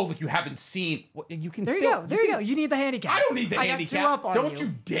the dog. Oh, look, you haven't seen. You can There you still. go. There you go. You need the handicap. I don't need the I handicap. Got 2 up on Don't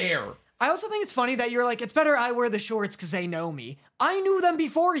you dare. I also think it's funny that you're like, it's better I wear the shorts because they know me. I knew them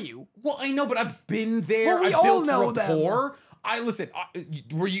before you. Well, I know, but I've been there. Well, we I all built know them. rapport. Listen.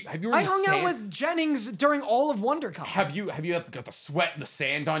 Were you? Have you? I Already hung sand- out with Jennings during all of WonderCon. Have you got the sweat and the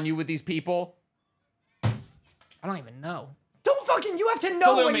sand on you with these people? I don't even know. Don't fucking. You have to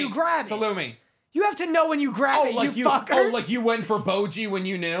know when you grab it. Salumi. You have to know when you grab it, like you fucker. Oh, like you went for Boji when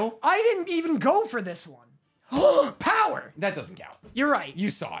you knew? I didn't even go for this one. Power. That doesn't count. You're right.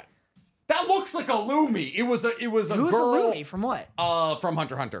 You saw it. That looks like a Lumi. It was a Who's girl. a Lumi? From what? From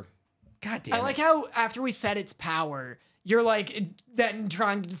Hunter x Hunter. God damn it. I like how after we said it's power, you're like then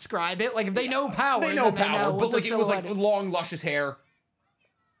trying to describe it. Like if they know power, They know then power, they know but what like the it was like silhouette is. long, luscious hair.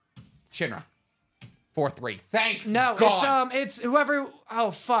 Shinra. 4-3. Thank No, God. it's whoever.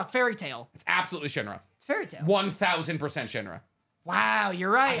 Oh fuck, Fairy Tale. It's absolutely Shinra. It's Fairy Tale. 1000% Shinra. Wow,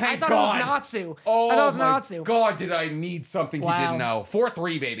 you're right. Thank I thought God. it was Natsu. Oh I thought it was my Natsu. God, did I need something he Wow. didn't know?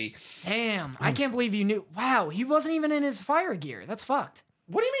 4-3, baby. Damn, I can't believe you knew. Wow, he wasn't even in his fire gear. That's fucked.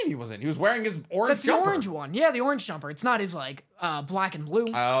 What do you mean he wasn't? He was wearing his orange That's jumper. the orange one. Yeah, the orange jumper. It's not his like black and blue.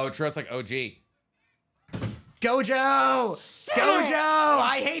 Oh, true. It's like OG. Gojo! Gojo!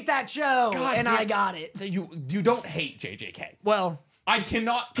 I hate that show, God and damn- I got it. You don't hate JJK. Well, I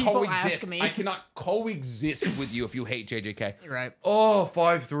cannot People ask coexist. me. I cannot coexist with you if you hate JJK. you're right. Oh,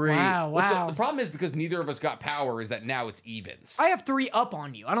 5-3. Wow, But wow. The problem is because neither of us got power is that now it's evens. I have 3 up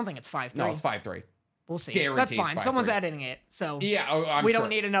on you. I don't think it's 5-3. No, it's 5-3. We'll see. guaranteed That's it's fine. 5-3. Someone's editing it, so Yeah, I'm we sure. don't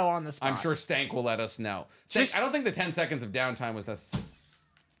need to know on the spot. I'm sure Stank will let us know. Stank, Just- I don't think the 10 seconds of downtime was necessary.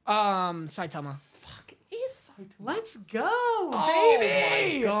 Saitama. Fuck, it is Saitama. Let's go, Oh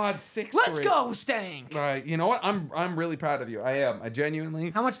baby! my God, 6-3. Let's go, Stank. All right, you know what? I'm really proud of you. I am. I genuinely.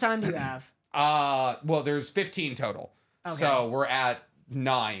 How much time do you have? Well, there's 15 total. Okay. So we're at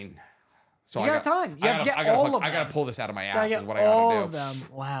 9. So You got time. You have to get all of I gotta them. pull this out of my Gotta ass. Is get what I all gotta of do. them.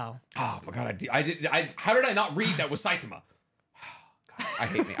 Wow. Oh my God, how did I not read that was Saitama?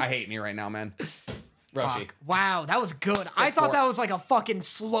 God, I hate me right now, man. Roshi. Fuck. Wow, that was good. I thought 6-4. that was like a fucking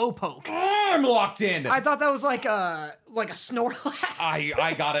slowpoke. I'm locked in. I thought that was like a Snorlax.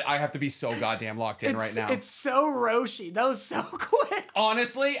 I got it. I have to be so goddamn locked in right now. It's so Roshi. That was so quick.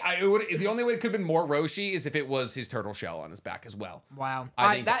 Honestly, the only way it could have been more Roshi is if it was his turtle shell on his back as well. Wow.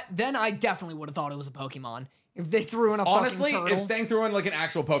 I think- Then I definitely would have thought it was a Pokemon. If they threw in a Honestly, fucking turtle. if Stang threw in like an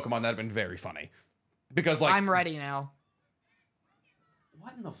actual Pokemon, that'd have been very funny. Because like I'm ready now.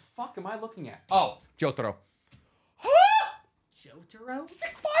 What in the fuck am I looking at? Oh, Jotaro. Jotaro?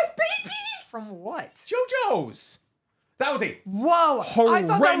 Sick 5, baby! From what? JoJo's. That was a Whoa! I thought that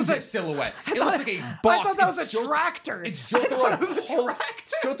was horrendous a silhouette. It looks like a box. I thought that was It's a tractor. It's Jotaro.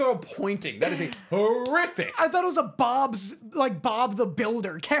 It's Jotaro pointing. That is a horrific. I thought it was a Bob the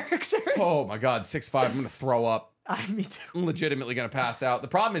Builder character. Oh my god, 6'5". I'm gonna throw up. Me too. I'm legitimately gonna pass out. The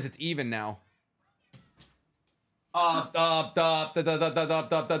problem is it's even now. Aki.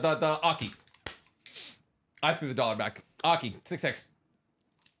 I threw the dollar back. Aki, 6'6".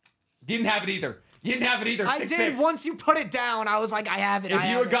 Didn't have it either. You didn't have it either. 6'6". I did. Once you put it down, I was like, I have it. If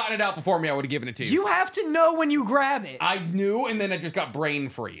you had gotten it out before me, I would have given it to you. You have to know when you grab it. I knew, and then I just got brain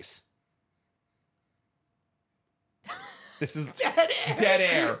freeze. This is Dead air. Dead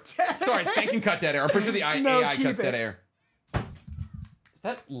air. Dead Sorry, it's thank cut dead air. I'm pretty sure the AI keep cuts it. dead air. Is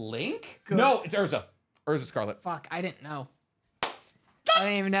that Link? Good. No, it's Urza. Urza Scarlet. Fuck, I didn't know. I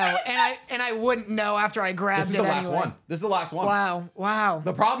didn't even know, and I wouldn't know after I grabbed it. This is the last anyway. one. This is the last one. Wow.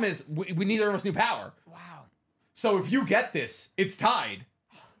 The problem is we neither of us knew power. Wow. So if you get this, it's tied.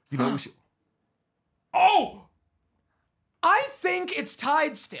 You know we should. Oh! I think it's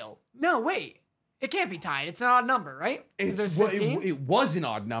tied still. No, wait. It can't be tied. It's an odd number, right? It's There's 15? it was an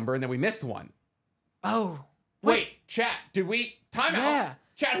odd number, and then we missed one. Oh. Wait, chat. Did we time Yeah. out?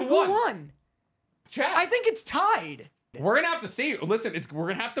 Chat, who Who won? won? Chat. I think it's tied. We're gonna have to see. Listen, we're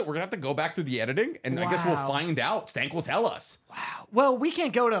gonna have to go back through the editing, and I guess we'll Wow. find out. Stank will tell us. Wow. Well, we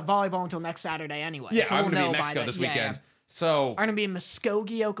can't go to volleyball until next Saturday anyway. Yeah, so I'm we'll gonna be in know by Mexico then. this Yeah, weekend. yeah. So I'm gonna be in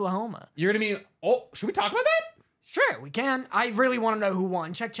Muskogee, Oklahoma. you're gonna be. Oh, should we talk about that? Sure, we can. I really want to know who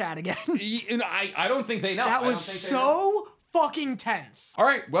won. Check chat again. I don't think they know. That I don't was think they know. so fucking tense. All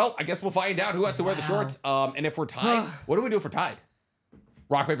right. Well, I guess we'll find out who has to wear the shorts. And if we're tied, what do we do if we're tied?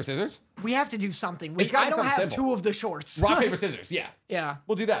 Rock, paper, scissors? We have to do something. It's gotta I be don't have something simple. 2 of the shorts. Rock, paper, scissors. Yeah. Yeah.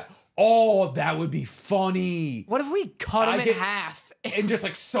 We'll do that. Oh, that would be funny. What if we cut I them in get- half? And just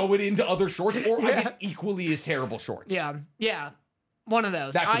like sew it into other shorts, or I get equally as terrible shorts. Yeah. One of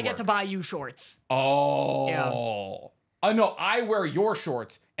those. That could I get work. to buy you shorts. Oh. Yeah. No, I wear your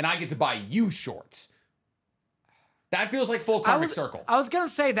shorts and I get to buy you shorts. That feels like full karmic circle. I was gonna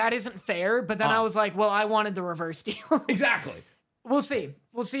say that isn't fair, but then I was like, well, I wanted the reverse deal. Exactly. We'll see.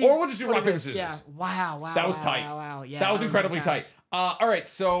 We'll see. Or we'll just do what rock, it paper, is. scissors. Yeah. Wow. That was wow, tight. Wow. Yeah. that was incredibly intense. tight. All right,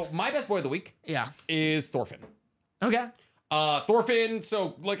 so my best boy of the week Yeah. is Thorfinn. Okay. Thorfinn,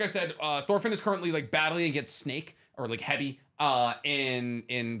 so like I said, Thorfinn is currently like battling against Snake, or like Heavy,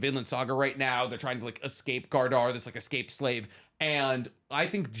 in Vinland Saga right now. They're trying to like escape Gardar, this like escaped slave. And I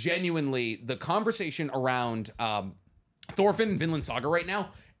think genuinely the conversation around Thorfinn and Vinland Saga right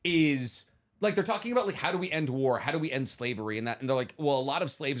now is like they're talking about like how do we end war, how do we end slavery, and they're like, well, a lot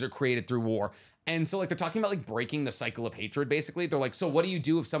of slaves are created through war. And so like they're talking about like breaking the cycle of hatred basically. They're like, so what do you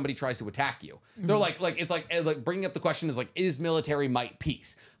do if somebody tries to attack you? They're like it's like bringing up the question is like, is military might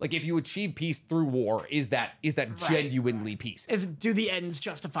peace? Like if you achieve peace through war, is that genuinely peace? Do the ends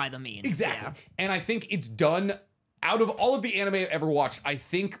justify the means? Exactly. Yeah. And I think it's done out of all of the anime I've ever watched. I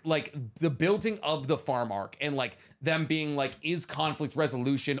think like the building of the farm arc and like them being like, is conflict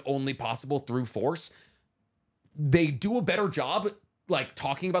resolution only possible through force? They do a better job like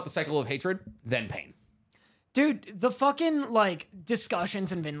talking about the cycle of hatred than pain. Dude, the fucking like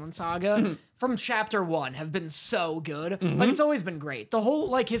discussions in Vinland Saga from chapter 1 have been so good. Like it's always been great. The whole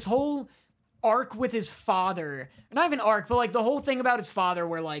like his whole arc with his father, not even arc, but like the whole thing about his father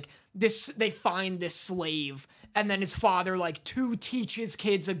where like they find this slave and then his father like to teach his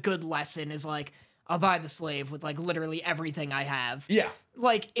kids a good lesson is like, I'll buy the slave with like literally everything I have. Yeah.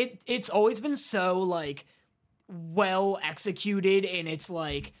 Like it's always been so like well executed in its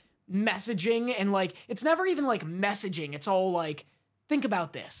like messaging, and like it's never even like messaging, it's all like think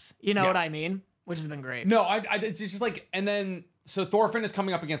about this, you know what I mean, which has been great. No, it's just like, and then so Thorfinn is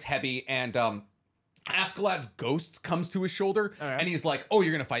coming up against Heavy, and Askeladd's ghost comes to his shoulder, and he's like, oh,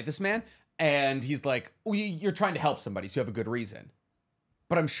 you're gonna fight this man? And he's like, well, you're trying to help somebody, so you have a good reason.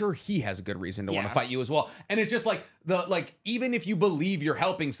 But I'm sure he has a good reason to want to fight you as well. And it's just like even if you believe you're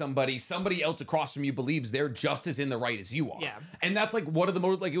helping somebody else across from you believes they're just as in the right as you are. Yeah. And that's like one of the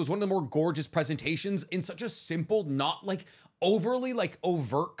more like it was one of the more gorgeous presentations in such a simple, not like overly like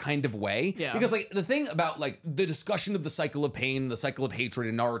overt kind of way. Yeah. Because like the thing about like the discussion of the cycle of pain, the cycle of hatred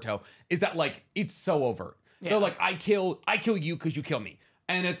in Naruto is that like it's so overt. Yeah. They're like, I kill you because you kill me.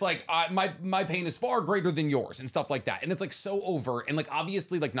 And it's like, my pain is far greater than yours and stuff like that. And it's like so overt. And like,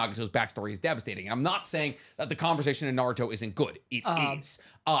 obviously like Nagato's backstory is devastating. And I'm not saying that the conversation in Naruto isn't good. It is.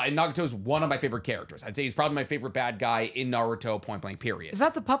 And Nagato's one of my favorite characters. I'd say he's probably my favorite bad guy in Naruto, point blank period. Is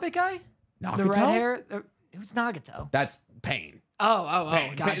that the puppet guy? Nagato? The red hair? It was Nagato. That's pain.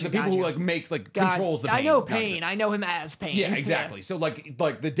 Pain. Gotcha, The people who like makes like controls the pain. I know Pain. I know him as Pain. Yeah, exactly. So like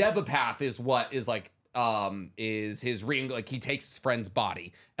the Devapath is what is like is his like he takes his friend's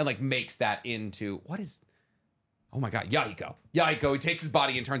body and like makes that into what is, oh my god, Yahiko. He takes his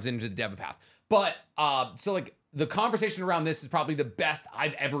body and turns it into the Devapath. But so like the conversation around this is probably the best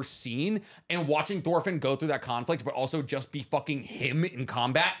I've ever seen, and watching Thorfinn go through that conflict but also just be fucking him in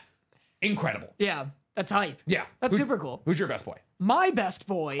combat, incredible. Yeah, that's hype. Yeah, that's super cool. Who's your best boy? My best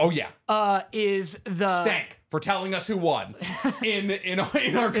boy. Oh yeah. Is the Stank for telling us who won in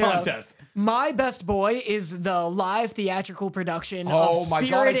our contest. My best boy is the live theatrical production Oh of my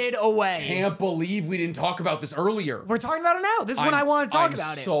Spirited god! Away. Can't believe we didn't talk about this earlier. We're talking about it now. This is when I want to talk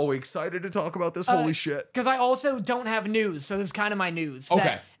about it. I'm so excited to talk about this. Holy shit! Because I also don't have news, so this is kind of my news.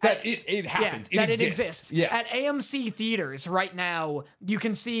 Okay, it happens. Yeah, it exists. Yeah. At AMC theaters right now, you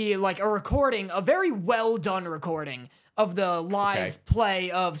can see like a recording, a very well done recording of the live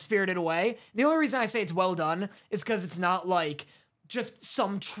play of Spirited Away. The only reason I say it's well done is because it's not like just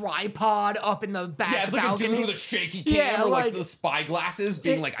some tripod up in the back. Yeah, it's like balcony. a dude with a shaky cam or like the spy glasses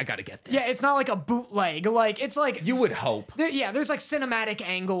being like, I gotta get this. Yeah, it's not like a bootleg. Like it's like you would hope. There's like cinematic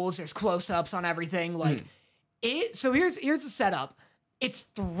angles, there's close-ups on everything. Like so here's the setup. It's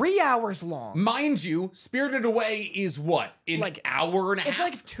 3 hours long. Mind you, Spirited Away is what? An hour and a half? It's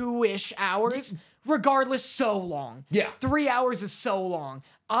like 2-ish hours. Regardless, so long. Yeah. 3 hours is so long.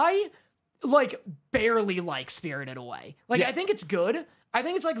 I like barely like Spirited Away. Like I think it's good. I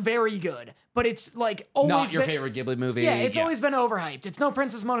think it's like very good, but it's like always not your favorite Ghibli movie. Yeah, it's always been overhyped. It's no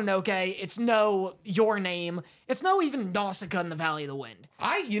Princess Mononoke. It's no Your Name. It's no even Nausicaa in the Valley of the Wind.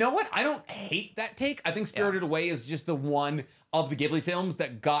 You know what? I don't hate that take. I think Spirited Away is just the one of the Ghibli films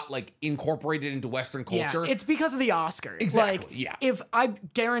that got like incorporated into Western culture. Yeah, it's because of the Oscars. Exactly. Like, yeah. If I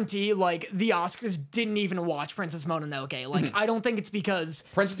guarantee, like the Oscars didn't even watch Princess Mononoke. Like I don't think it's because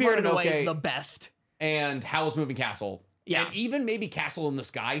Spirited Away is the best. And Howl's Moving Castle. Yeah. And even maybe Castle in the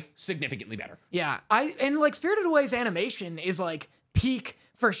Sky, significantly better. Yeah. And like Spirited Away's animation is like peak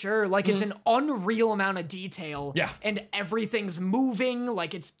for sure. Like it's an unreal amount of detail. Yeah. And everything's moving.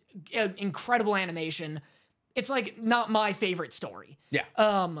 Like it's incredible animation. It's like not my favorite story. Yeah.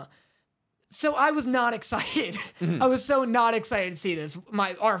 So I was not excited. I was so not excited to see this.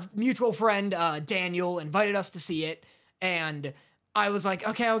 Our mutual friend Daniel invited us to see it, and I was like,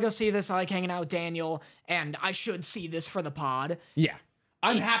 okay, I'll go see this. I like hanging out with Daniel, and I should see this for the pod. Yeah.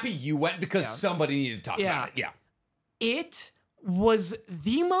 I'm happy you went because somebody needed to talk about it. Yeah. It was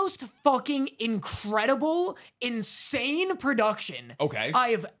the most fucking incredible, insane production I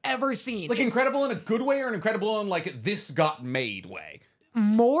have ever seen. Like incredible in a good way or incredible in like this got made way?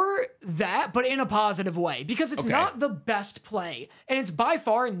 More that, but in a positive way, because it's not the best play, and it's by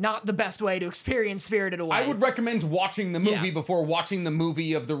far not the best way to experience Spirited Away. I would recommend watching the movie before watching the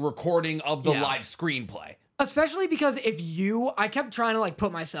movie of the recording of the live screenplay. Especially because I kept trying to like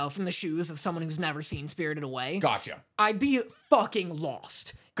put myself in the shoes of someone who's never seen Spirited Away. Gotcha. I'd be fucking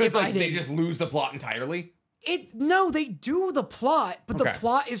lost. Because like they just lose the plot entirely? No, they do the plot, but the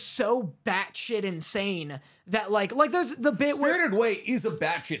plot is so batshit insane that like there's the bit where Spirited Away is a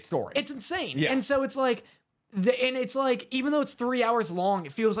batshit story. It's insane. Yeah. And so it's like and it's like, even though it's 3 hours long,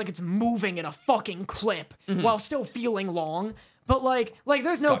 it feels like it's moving at a fucking clip while still feeling long. But like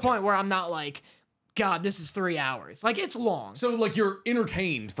there's no point where I'm not like, God, this is 3 hours. Like, it's long. So, like, you're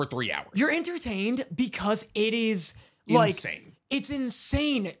entertained for 3 hours. You're entertained because it is, like... insane. It's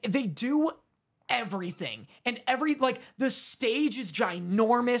insane. They do everything. And the stage is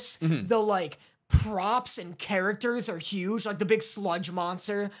ginormous. The, like, props and characters are huge. Like, the big sludge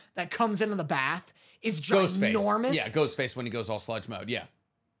monster that comes into the bath is ginormous. Ghostface. Yeah, Ghostface when he goes all sludge mode, yeah.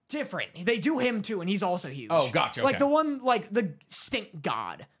 Different. They do him, too, and he's also huge. Oh, gotcha, okay. Like, the one, like, the stink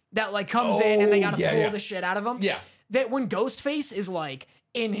god that like comes in and they gotta pull the shit out of him. Yeah. That when Ghostface is like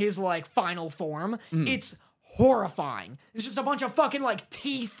in his like final form, it's horrifying. It's just a bunch of fucking like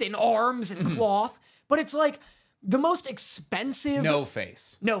teeth and arms and cloth. But it's like the most expensive. No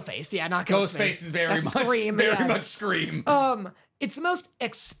face. No face, yeah, not Ghostface. Ghostface is very That's much Scream, much Scream. It's the most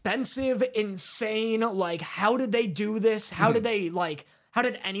expensive, insane, like, how did they do this? How did they how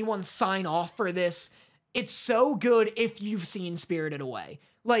did anyone sign off for this? It's so good if you've seen Spirited Away.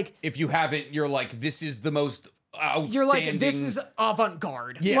 Like, if you haven't, you're like, this is the most outstanding. You're like, this is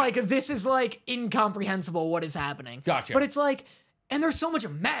avant-garde. Yeah. Like, this is like incomprehensible what is happening. Gotcha. But it's like, and there's so much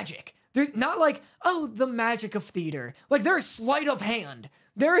magic. There's not like, oh, the magic of theater. Like, there's sleight of hand.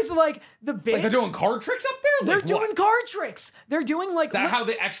 There is like the bit. Like they're doing card tricks up there? They're Like, doing card tricks. They're doing like. Is that how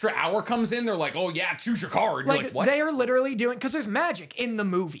the extra hour comes in? They're like, oh yeah, choose your card. You're like, what? They are literally doing, because there's magic in the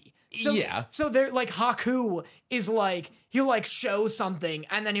movie. So, Yeah. So they're like, Haku is like, he'll like show something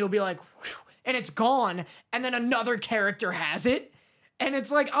and then he'll be like, whew, and it's gone. And then another character has it. And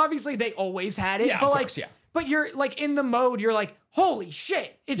it's like, obviously they always had it. Yeah, but of like, course, yeah. But you're like in the mode, you're like, holy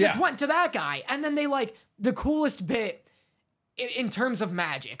shit, it just went to that guy. And then they like, the coolest bit in terms of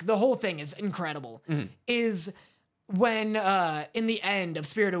magic, the whole thing is incredible, is when in the end of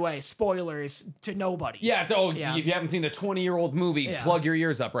Spirited Away, spoilers to nobody. Yeah, if you haven't seen the 20-year-old movie, plug your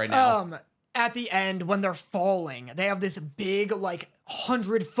ears up right Um, now. At the end, when they're falling, they have this big, like,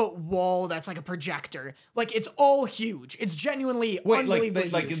 100-foot wall that's like a projector. Like, it's all huge. It's genuinely unbelievably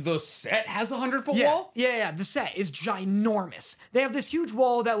like huge. the set has a 100-foot Yeah, wall? yeah, the set is ginormous. They have this huge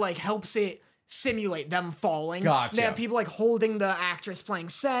wall that, like, helps it simulate them falling. Gotcha. They have people, like, holding the actress playing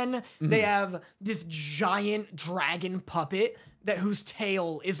Sen. They have this giant dragon puppet whose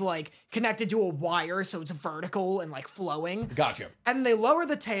tail is like connected to a wire, so it's vertical and like flowing. Gotcha. And they lower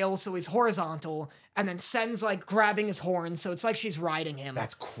the tail so he's horizontal, and then Sen's like grabbing his horn, so it's like she's riding him.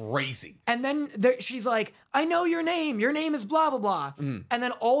 That's crazy. And then she's like, I know your name. Your name is blah, blah, blah. And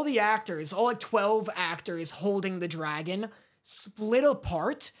then all the actors, all like 12 actors holding the dragon, split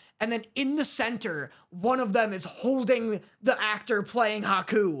apart. And then in the center, one of them is holding the actor playing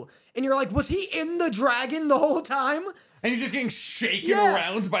Haku. And you're like, was he in the dragon the whole time? And he's just getting shaken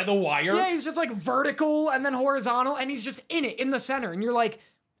around by the wire? Yeah, he's just like vertical and then horizontal, and he's just in it, in the center. And you're like,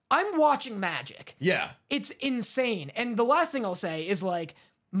 I'm watching magic. Yeah. It's insane. And the last thing I'll say is like,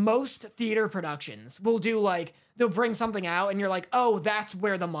 most theater productions will do like, they'll bring something out and you're like, oh, that's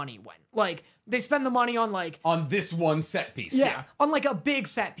where the money went. Like, they spend the money on like... On this one set piece. Yeah, on like a big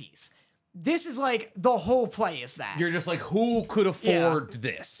set piece. This is like, the whole play is that. You're just like, who could afford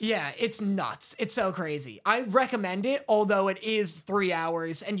this? Yeah, it's nuts. It's so crazy. I recommend it, although it is 3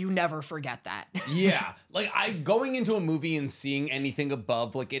 hours and you never forget that. Yeah. Like, going into a movie and seeing anything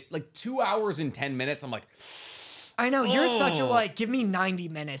above like 2 hours and 10 minutes, I'm like... I know, you're such a like, give me 90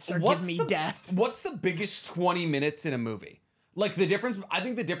 minutes or give me death. What's the biggest 20 minutes in a movie? Like I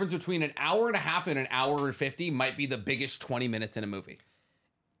think the difference between an hour and a half and an hour and 50 might be the biggest 20 minutes in a movie.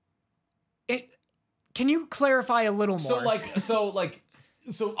 Can you clarify a little more?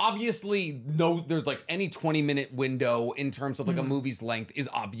 So obviously, there's like any 20-minute window in terms of like a movie's length is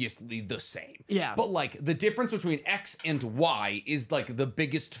obviously the same. Yeah. But like the difference between X and Y is like the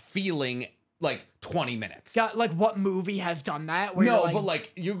biggest feeling, like 20 minutes. Got like what movie has done that? Where No, you're but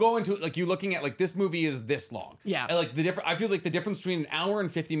like you go into like you're looking at like this movie is this long. Yeah. And like I feel like the difference between an hour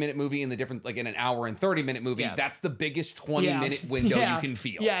and 50-minute movie and the difference like in an hour and 30-minute movie, that's the biggest 20-minute window you can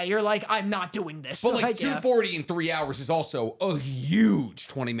feel. Yeah, you're like, I'm not doing this. But like 240 in 3 hours is also a huge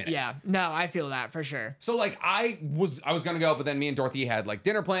 20 minutes. Yeah, no, I feel that for sure. So like I was gonna go, but then me and Dorothy had like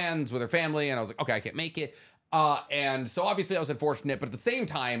dinner plans with her family, and I was like, okay, I can't make it. And so obviously I was unfortunate, but at the same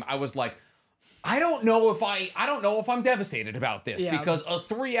time, I was like, I don't know if I'm devastated about this because a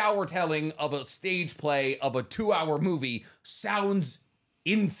 3-hour telling of a stage play of a 2-hour movie sounds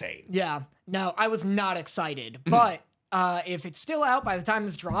insane. Yeah, no, I was not excited, but if it's still out by the time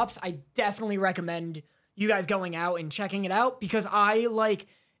this drops, I definitely recommend you guys going out and checking it out because I like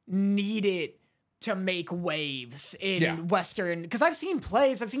need it to make waves in Western, because I've seen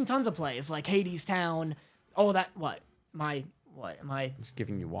tons of plays like Hades Town. Oh, that what am I? Just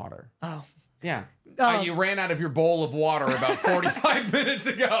giving you water. Oh. Yeah. You ran out of your bowl of water about 45 minutes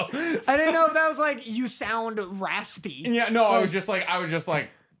ago. I didn't know if that was like, you sound raspy. Yeah, no, I was just like,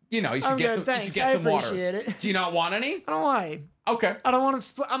 you know, you should get some water. It. Do you not want any? I don't want it. Okay. I don't want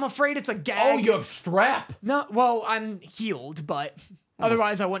to, I'm afraid it's a gag. Oh, you have strep. No, well, I'm healed, but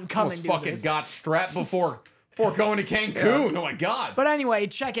otherwise I wouldn't come and do fucking this. got strep before going to Cancun. Oh my God. But anyway,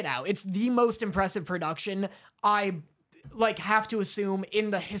 check it out. It's the most impressive production I like have to assume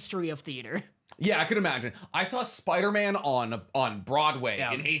in the history of theater. Yeah, I could imagine. I saw Spider-Man on Broadway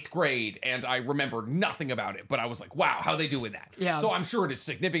in 8th grade, and I remember nothing about it, but I was like, wow, how they doing that? Yeah. So I'm sure it is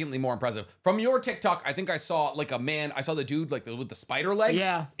significantly more impressive. From your TikTok, I think I saw like I saw the dude like with the spider legs.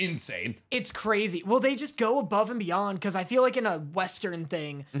 Yeah. Insane. It's crazy. Well, they just go above and beyond, because I feel like in a Western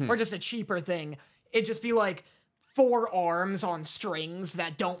thing, or just a cheaper thing, it'd just be like 4 arms on strings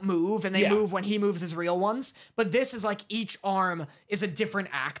that don't move, and they move when he moves his real ones. But this is like each arm is a different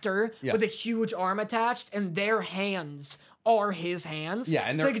actor with a huge arm attached, and their hands are his hands. Yeah,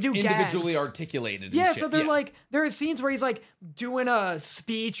 and so they're they could do individually gags. articulated. And Yeah, shit. so they're like, there are scenes where he's like doing a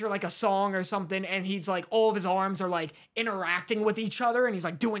speech or like a song or something, and he's like, all of his arms are like interacting with each other, and he's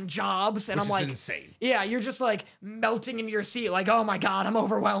like doing jobs, and Which I'm is like, insane. yeah, you're just like melting into your seat, like, oh my god, I'm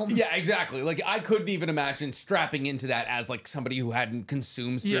overwhelmed. Yeah, exactly. Like I couldn't even imagine strapping into that as like somebody who hadn't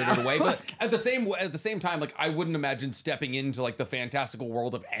consumed Spirited Yeah. Away. But at the same time, like I wouldn't imagine stepping into like the fantastical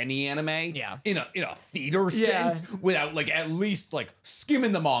world of any anime. Yeah. In a theater Yeah. sense without like at least like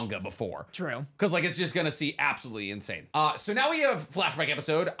skimming the manga before. True. Because like it's just gonna see absolutely insane. So now we have flashback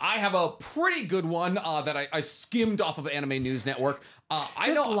episode. I have a pretty good one that I skimmed off of Anime News Network. I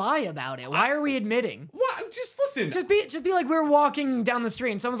Just know. lie about it. Why are we admitting? What? Just listen. Just be like we're walking down the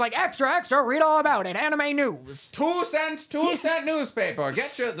street and someone's like, extra, read all about it. Anime news. 2 cent newspaper.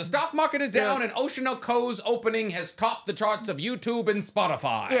 Get you. The stock market is down, and Oshinoko's opening has topped the charts of YouTube and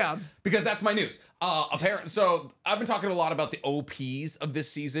Spotify. Yeah. Because that's my news. Apparently, so I've been talking a lot about the OPs of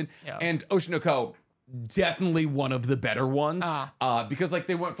this season, Yeah. and Oshinoko definitely one of the better ones. Because like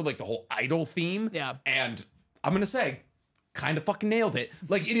they went for like the whole idol theme. Yeah. And I'm gonna say, kind of fucking nailed it.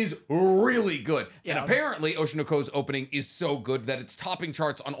 Like it is really good. Yeah. And apparently Oshinoko's opening is so good that it's topping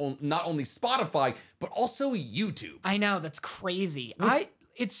charts on not only Spotify but also YouTube. I know, that's crazy. I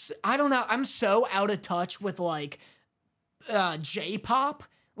don't know. I'm so out of touch with like J-pop.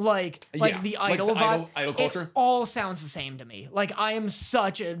 Like Yeah, the like idol the vibe. idol culture. It all sounds the same to me. Like I am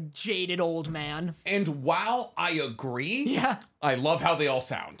such a jaded old man. And while I agree, Yeah. I love how they all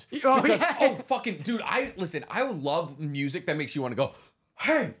sound. Oh, Because, yeah. fucking dude, I love music that makes you want to go,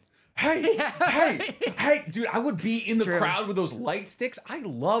 hey, Yeah. hey, dude, I would be in the True. crowd with those light sticks. I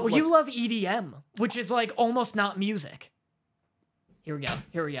love Well, like, you love EDM, which is like almost not music. Here we go.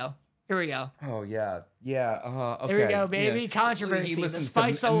 oh yeah. Okay. Here we go, baby. Yeah. Controversy, He the listens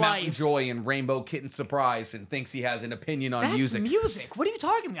spice to of Mountain life. Joy and Rainbow Kitten Surprise and thinks he has an opinion on That's music. music. What are you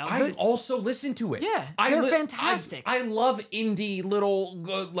talking about? I also listen to it. Yeah, I they're fantastic. I love indie little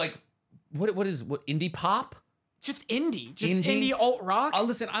like what indie pop? Just indie. Just Indie? indie alt rock.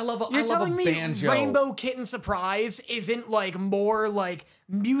 Listen, I love You're a telling me banjo. Rainbow Kitten Surprise isn't like more like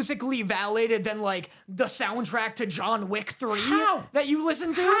musically validated than like the soundtrack to John Wick 3 How? that you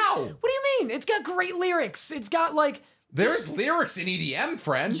listen to? How? What do you mean? It's got great lyrics. It's got like There's lyrics in EDM,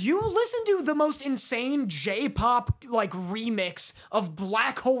 friend. you listen to the most insane J-pop like remix of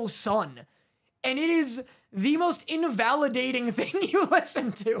Black Hole Sun, and it is the most invalidating thing you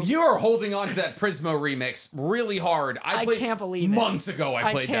listen to. You are holding on to that Prisma remix really hard. I played can't believe it. months ago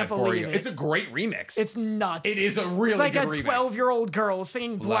I played can't that for believe you. it. It's a great remix. It's nuts. It is a really It's like good a remix. 12-year-old girl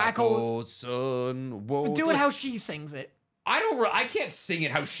singing Black Hole. Hole Sun. Whoa, Do it how she sings it. I can't sing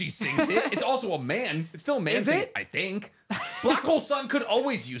it how she sings it. It's also a man. It's still a man Is singing, it? I think. Black Hole Sun could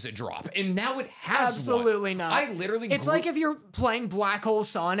always use a drop, and now it has Absolutely one. not. I literally It's like if you're playing Black Hole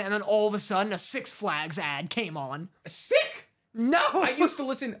Sun and then all of a sudden a Six Flags ad came on. sick. No. I used to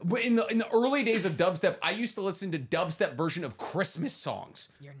listen in the early days of dubstep. I used to listen to dubstep version of Christmas songs.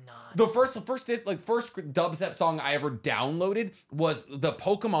 You're nuts. The first dubstep song I ever downloaded was the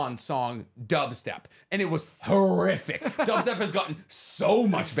Pokemon song Dubstep, and it was horrific. Dubstep has gotten so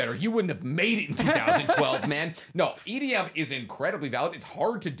much better. You wouldn't have made it in 2012, man. No, EDM is incredibly valid. It's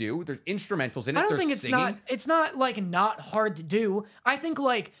hard to do. There's instrumentals in it. I don't There's think it's singing. it's not like not hard to do. I think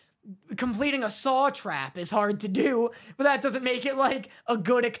like completing a saw trap is hard to do, but that doesn't make it like a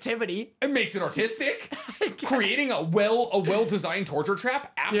good activity. It makes it artistic. Creating a well-designed torture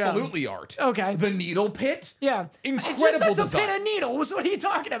trap, absolutely art. Okay. The needle pit, Yeah. incredible That's a design. pit of needles. What are you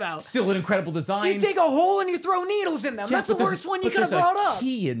talking about? Still an incredible design. You dig a hole and you throw needles in them. Yeah, That's the but there's worst a- one you but could have there's brought a up.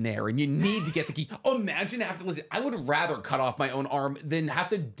 key in there, and you need to get the key. Imagine having to listen. I would rather cut off my own arm than have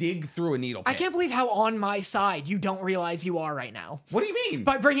to dig through a needle pit. I can't believe how on my side you don't realize you are right now. What do you mean?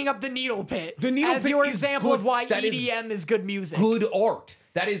 By bringing up the needle pit. The needle as pit your is example good. of why That is EDM is good music. Good art.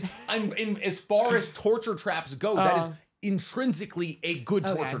 That is, as far as torture traps go, that is intrinsically a good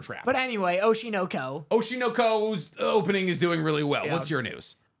Okay. torture trap. But anyway, Oshinoko, Oshinoko's opening is doing really well. Yeah. What's your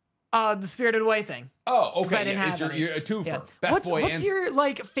news? the Spirited Away thing. Oh, 'Cause I okay. didn't Yeah, have it's your, any. you're a twofer. Yeah. Best boy what's and your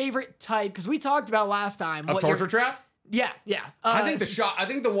like favorite type? Because we talked about last time. a what torture your- trap. Yeah. I think I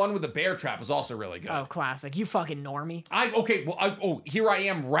think the one with the bear trap is also really good. Oh, classic. You fucking normie. Here I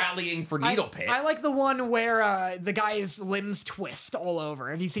am rallying for needle pit. I like the one where the guy's limbs twist all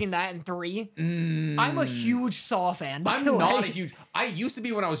over. Have you seen that in 3? I'm a huge Saw fan. By I'm the not way. a huge. I used to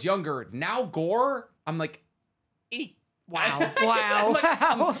be when I was younger. Now gore, I'm like, eat. Wow. I'm like,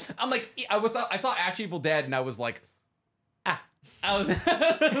 Wow. I'm like, I saw Ash Evil Dead, and I was like, I was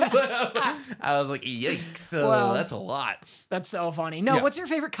like, yikes, Well, that's a lot. That's so funny. No, Yeah. what's your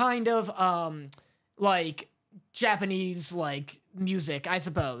favorite kind of like Japanese like music, I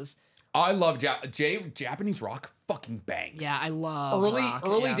suppose. I love Japanese rock fucking bangs. Yeah, I love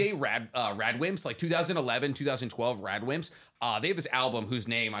early day Radwimps, like 2011, 2012 Radwimps. They have this album whose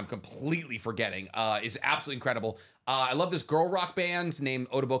name I'm completely forgetting. Is absolutely incredible. I love this girl rock band named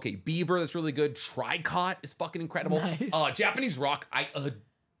Otaboke Beaver. That's really good. Tricot is fucking incredible. Nice. Japanese rock, I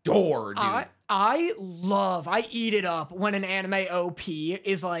adore, dude. I eat it up when an anime OP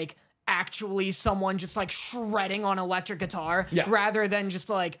is like actually someone just like shredding on electric guitar rather than just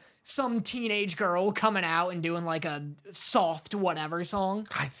like some teenage girl coming out and doing like a soft whatever song.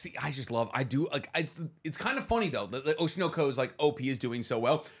 I do like it's kind of funny though that Oshinoko's like OP is doing so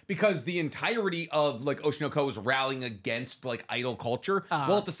well because the entirety of like Oshinoko is rallying against like idol culture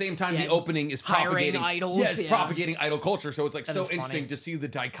while at the same time the opening is propagating idols. Yeah, it's propagating idol culture. So it's like so interesting to see the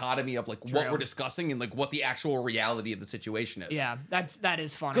dichotomy of like what we're discussing and like what the actual reality of the situation is. Yeah, that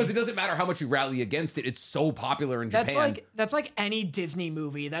is funny. Because it doesn't matter how much you rally against it, it's so popular in Japan. That's like any Disney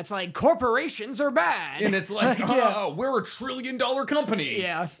movie. That's like corporations are bad. And it's like, we're a $1 trillion company.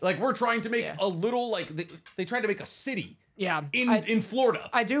 Yeah. Like we're trying to make a little, like they tried to make a city. Yeah. In Florida.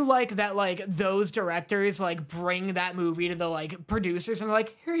 I do like that, like, those directors, like, bring that movie to the, like, producers and they're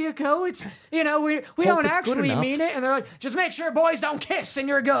like, here you go. It's, you know, we don't actually mean it. And they're like, just make sure boys don't kiss and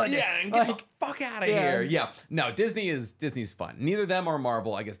you're good. Yeah, and get the fuck out of here. Yeah. No, Disney's fun. Neither them or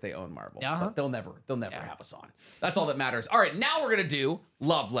Marvel. I guess they own Marvel. But they'll never have us on. That's all that matters. All right, now we're going to do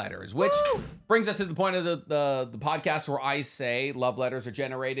love letters, which brings us to the point of the podcast where I say love letters are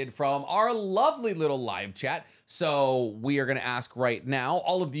generated from our lovely little live chat. So we are going to ask right now,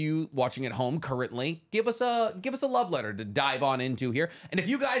 all of you watching at home currently, give us a love letter to dive on into here. And if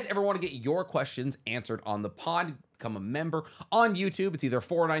you guys ever want to get your questions answered on the pod, become a member on YouTube. It's either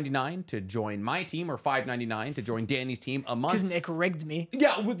 $4.99 to join my team or $5.99 to join Danny's team a month. Because Nick rigged me.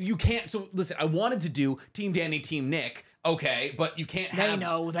 Yeah, you can't. So listen, I wanted to do Team Danny, Team Nick. Okay, but you can't have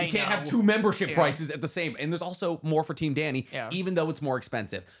have two membership prices at the same. And there's also more for Team Danny, even though it's more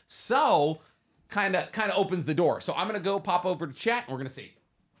expensive. So kind of opens the door. So I'm gonna go pop over to chat and we're gonna see.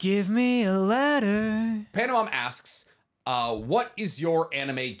 Give me a letter. Panamom asks, what is your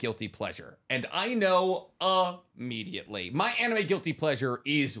anime guilty pleasure? And I know immediately. My anime guilty pleasure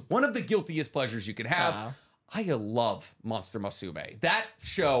is one of the guiltiest pleasures you can have. I love Monster Musume. That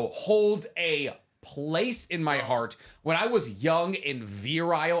show holds a place in my heart. When I was young and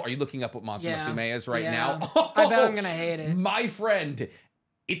virile, are you looking up what Monster Musume is right now? I bet I'm gonna hate it. My friend,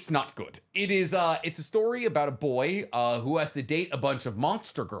 it's not good. It is it's a story about a boy who has to date a bunch of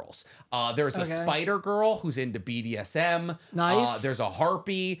monster girls. There's a spider girl who's into BDSM. Nice. There's a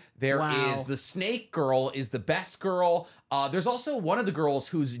harpy. There is the snake girl is the best girl. There's also one of the girls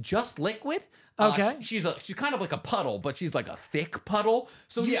who's just liquid. She's kind of like a puddle, but she's like a thick puddle.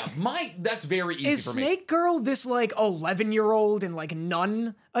 So yeah, that's very easy for me. Is Snake Girl this like 11-year-old in like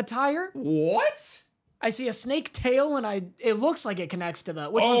nun attire? What? I see a snake tail and it looks like it connects to the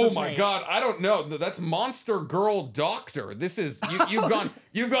which one's a snake? God, I don't know. That's Monster Girl Doctor. This is you've gone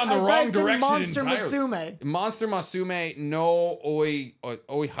the wrong direction Monster entirely. Monster Musume no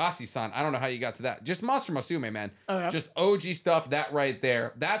Oihasi-san. I don't know how you got to that. Just Monster Musume, man. Just OG stuff. That right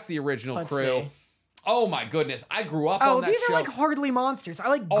there. That's the original crew. Oh my goodness, I grew up on that show. These are like hardly monsters. I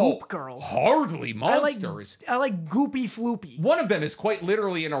like Goop Girl. Hardly monsters. I like Goopy Floopy. One of them is quite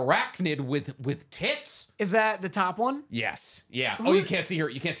literally an arachnid with tits. Is that the top one? Yes. Yeah. You can't see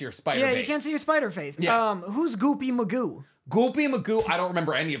her. You can't see her spider face. Yeah, you can't see her spider face. Yeah. Who's Goopy Magoo? Goopy Magoo. I don't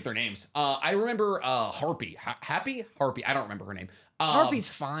remember any of their names. I remember Harpy. Harpy. I don't remember her name. Harpy's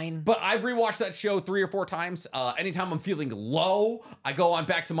fine. But I've rewatched that show 3 or 4 times. Anytime I'm feeling low, I go on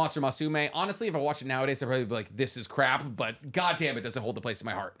back to Monster Musume. Honestly, if I watch it nowadays, I'd probably be like, this is crap, but goddamn, it doesn't hold the place in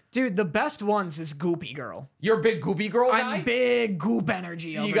my heart. Dude, the best ones is Goopy Girl. You're a big Goopy Girl guy? I'm big Goop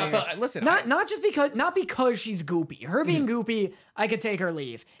energy over here. Listen. Not because she's Goopy. Her being Goopy, I could take her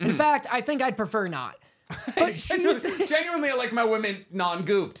leave. In fact, I think I'd prefer not. But genuinely, I like my women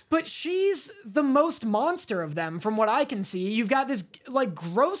non-gooped. But she's the most monster of them, from what I can see. You've got this like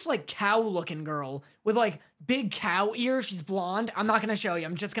gross, like cow-looking girl with like big cow ears. She's blonde. I'm not gonna show you.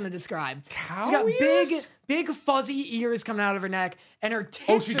 I'm just gonna describe. Cow ears? She's got big fuzzy ears coming out of her neck, and her tits.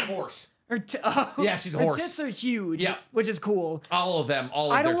 Oh, she's a horse. Yeah, she's a horse. Her tits are huge. Yeah, which is cool. All of them.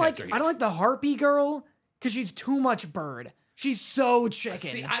 All of their tits are huge. I don't like the harpy girl because she's too much bird. She's so chicken.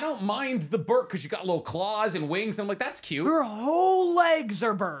 See, I don't mind the bird because you got little claws and wings. And I'm like, that's cute. Her whole legs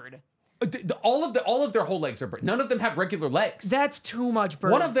are bird. All of their whole legs are bird. None of them have regular legs. That's too much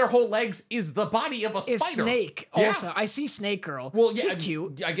bird. One of their whole legs is the body of a spider. Snake. Also, I see Snake Girl. Well, yeah, she's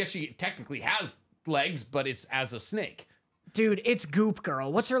cute. I guess she technically has legs, but it's as a snake. Dude, it's Goop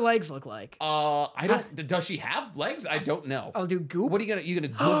Girl. What's her legs look like? I don't. Does she have legs? I don't know. I'll do Goop. What are you gonna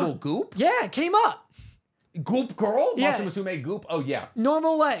Google Goop? Yeah, it came up. Goop Girl? Yeah. Masumusume Goop? Oh yeah.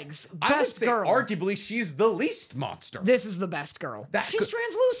 Normal legs. I would Best say girl. arguably she's the least monster. This is the best girl. She's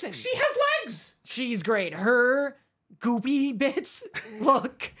translucent. She has legs. She's great. Her goopy bits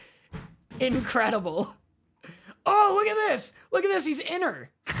look incredible. Oh, look at this. Look at this. He's in her.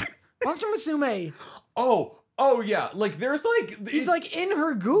 Monster Musume. Oh yeah. Like there's like He's like in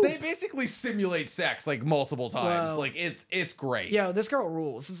her goop. they basically simulate sex like multiple times. Whoa. Like it's great. Yo, this girl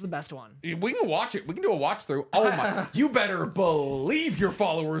rules. This is the best one. We can watch it. We can do a watch through. Oh my! You better believe your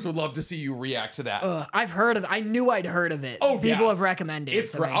followers would love to see you react to that. I've heard of it. I knew I'd heard of it. Oh, People yeah. have recommended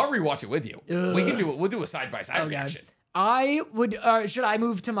It's it. great. I'll rewatch it with you. We can do it. We'll do a side by side Okay. reaction. I would. Should I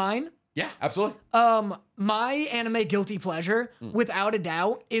move to mine? Yeah, absolutely. My anime guilty pleasure, without a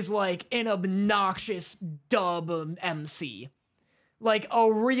doubt, is like an obnoxious dub MC. Like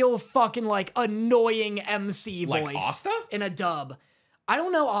a real fucking like annoying MC Like voice. Asta? In a dub. I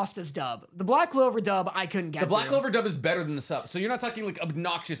don't know Asta's dub. The Black Clover dub, I couldn't get The Black to. Clover dub is better than the sub. So you're not talking like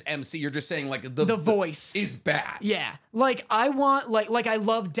obnoxious MC. You're just saying like the voice is bad. Yeah, like I want like I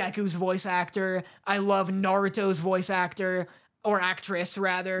love Deku's voice actor. I love Naruto's voice actor or actress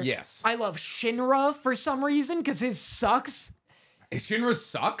rather. Yes. I love Shinra for some reason because his sucks. Shinra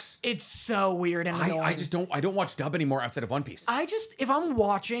sucks. It's so weird and annoying. I don't watch dub anymore outside of One Piece. If I'm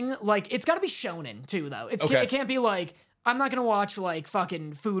watching, like, it's gotta be shonen too, though. Okay. It can't be like, I'm not gonna watch like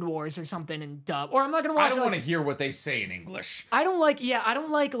fucking Food Wars or something in dub, or I'm not gonna watch. I don't like, want to hear what they say in English. I don't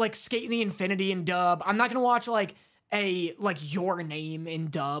like Skate in the Infinity in dub. I'm not gonna watch like Your Name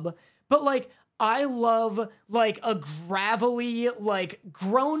in dub, but like I love like a gravelly like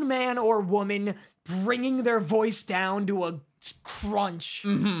grown man or woman bringing their voice down to a crunch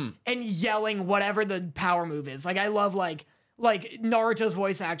and yelling whatever the power move is. Like I love like Naruto's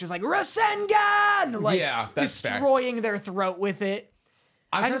voice actors like Rasengan, like Yeah, that's fair. destroying their throat with it.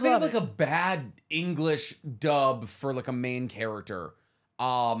 I'm I trying to just think of love like a bad English dub for like a main character.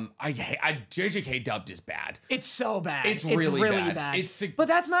 JJK dubbed is bad. It's so bad. It's really bad. But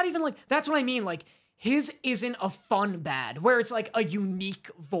that's not even like, that's what I mean. Like his isn't a fun bad where it's like a unique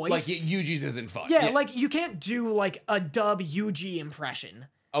voice. Like Yuji's isn't fun. yeah, like you can't do like a dub Yuji impression.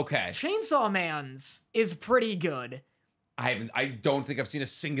 Okay. Chainsaw Man's is pretty good. I don't think I've seen a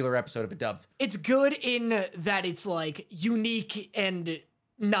singular episode of it dubbed. It's good in that it's like unique and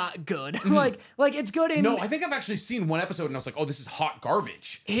not good. like it's good in No, I think I've actually seen one episode and I was like, oh, this is hot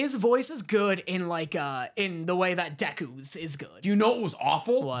garbage. his voice is good in like in the way that Deku's is good. Do you know what was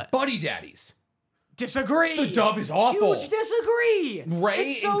awful? What? Buddy Daddies. Disagree. The dub is awful. Huge disagree.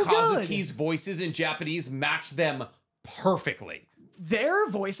 Rei It's so and good. Kazuki's voices in Japanese match them perfectly. Their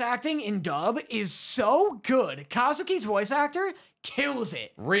voice acting in dub is so good. Kazuki's voice actor kills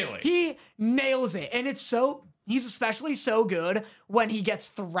it. Really? He nails it. And he's especially so good when he gets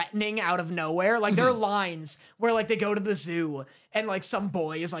threatening out of nowhere. Like there are lines where like they go to the zoo and like some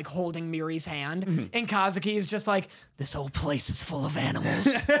boy is like holding Miri's hand and Kazuki is just like, this whole place is full of animals.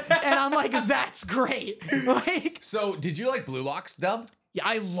 And I'm like, that's great. Like, So, did you like Blue Lock's dub? yeah,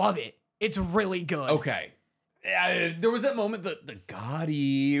 I love it. It's really good. Okay. There was that moment, the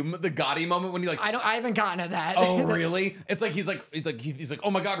Gotti moment when he like. I haven't gotten to that. Oh really? It's like he's like, oh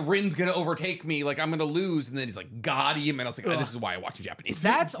my god, Rin's gonna overtake me, like I'm gonna lose, and then he's like, got him, and I was like, oh, this is why I watch in Japanese.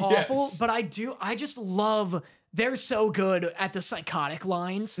 That's Yeah. awful, but I just love, they're so good at the psychotic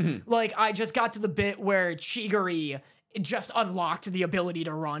lines. Like, I just got to the bit where Chigiri just unlocked the ability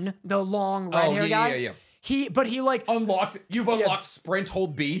to run, the long red hair guy. Yeah. You've unlocked sprint,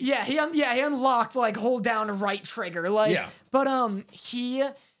 hold B. Yeah, he unlocked like hold down right trigger. Like, Yeah. But he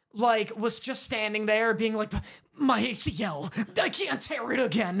like was just standing there being like, my ACL, I can't tear it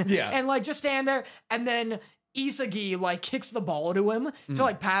again. Yeah. And like just stand there, and then Isagi like kicks the ball to him to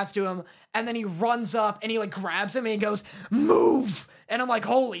like pass to him, and then he runs up and he like grabs him and he goes, move. And I'm like,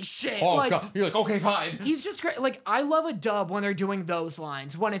 holy shit. Oh like, god, you're like, okay, fine. he's just great. Like, I love a dub when they're doing those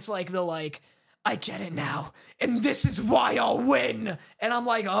lines, when it's like the like, I get it now, and this is why I'll win. And I'm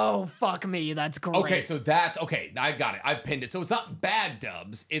like, oh, fuck me, that's great. Okay, so that's okay. I got it. I've pinned it. So it's not bad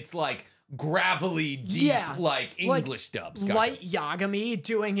dubs. It's like gravelly, deep, like English dubs. Gotcha. Light Yagami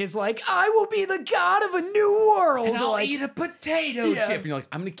doing his like, I will be the god of a new world. And I'll like, eat a potato chip. And you're like,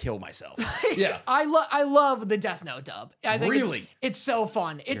 I'm gonna kill myself. Yeah. I love the Death Note dub. I think Really? it's so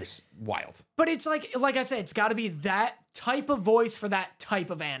fun. You're wild. But it's like I said, it's got to be that type of voice for that type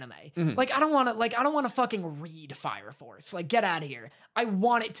of anime. Like I don't want to fucking read Fire Force. Like get out of here. I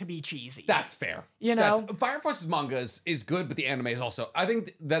want it to be cheesy. That's fair. You know, Fire Force's manga is good, but the anime is also. I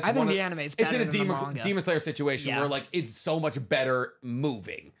think that's. I think the anime is better It's in a than the manga. Demon Slayer situation where like it's so much better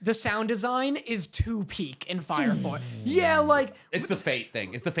moving. The sound design is too peak in Fire Force. Yeah, like It's the Fate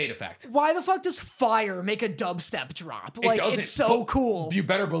thing. It's the Fate effect. why the fuck does Fire make a dubstep drop? Like doesn't, it's so but cool. You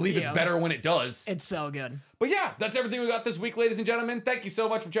better believe it's better when it does. It's so good. But yeah, that's everything we got this week, ladies and gentlemen. Thank you so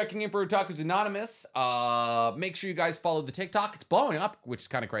much for checking in for Otakus Anonymous. Make sure you guys follow the TikTok. It's blowing up, which is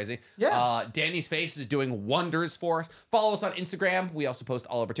kind of crazy. Yeah. Danny's face is doing wonders for us. Follow us on Instagram. We also post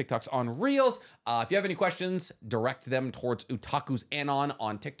all of our TikToks on Reels. If you have any questions, direct them towards Otakus Anon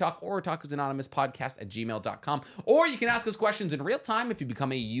on TikTok or Otakus Anonymous podcast at gmail.com. Or you can ask us questions in real time if you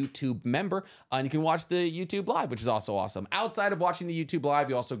become a YouTube member. And you can watch the YouTube live, which is also awesome. Outside of watching the YouTube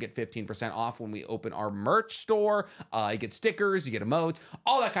live, you also get 15% off when we open our merch store. You get stickers, you get emotes,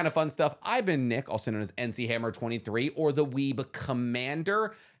 all that kind of fun stuff. I've been Nick, also known as NC Hammer 23 or the Weeb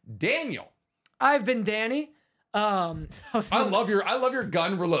Commander. Daniel. I've been Danny. I love your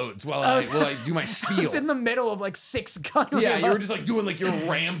gun reloads while I do my spiel. I was in the middle of like 6 gun reloads. Yeah, you were just like doing like your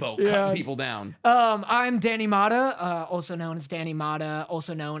Rambo, cutting people down. I'm Danny Motta, also known as Danny Motta,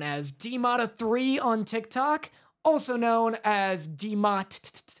 also known as DMotta3 on TikTok, also known as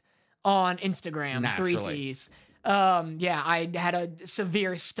DMott on Instagram. Naturally. 3 T's. Yeah, I had a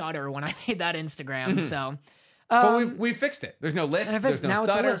severe stutter when I made that Instagram, so. But we fixed it. There's no lisp, there's no now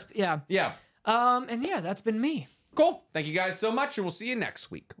stutter. It's a lisp. Yeah. Yeah. And yeah, that's been me. Cool. Thank you guys so much, and we'll see you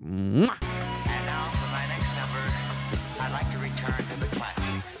next week. Mwah.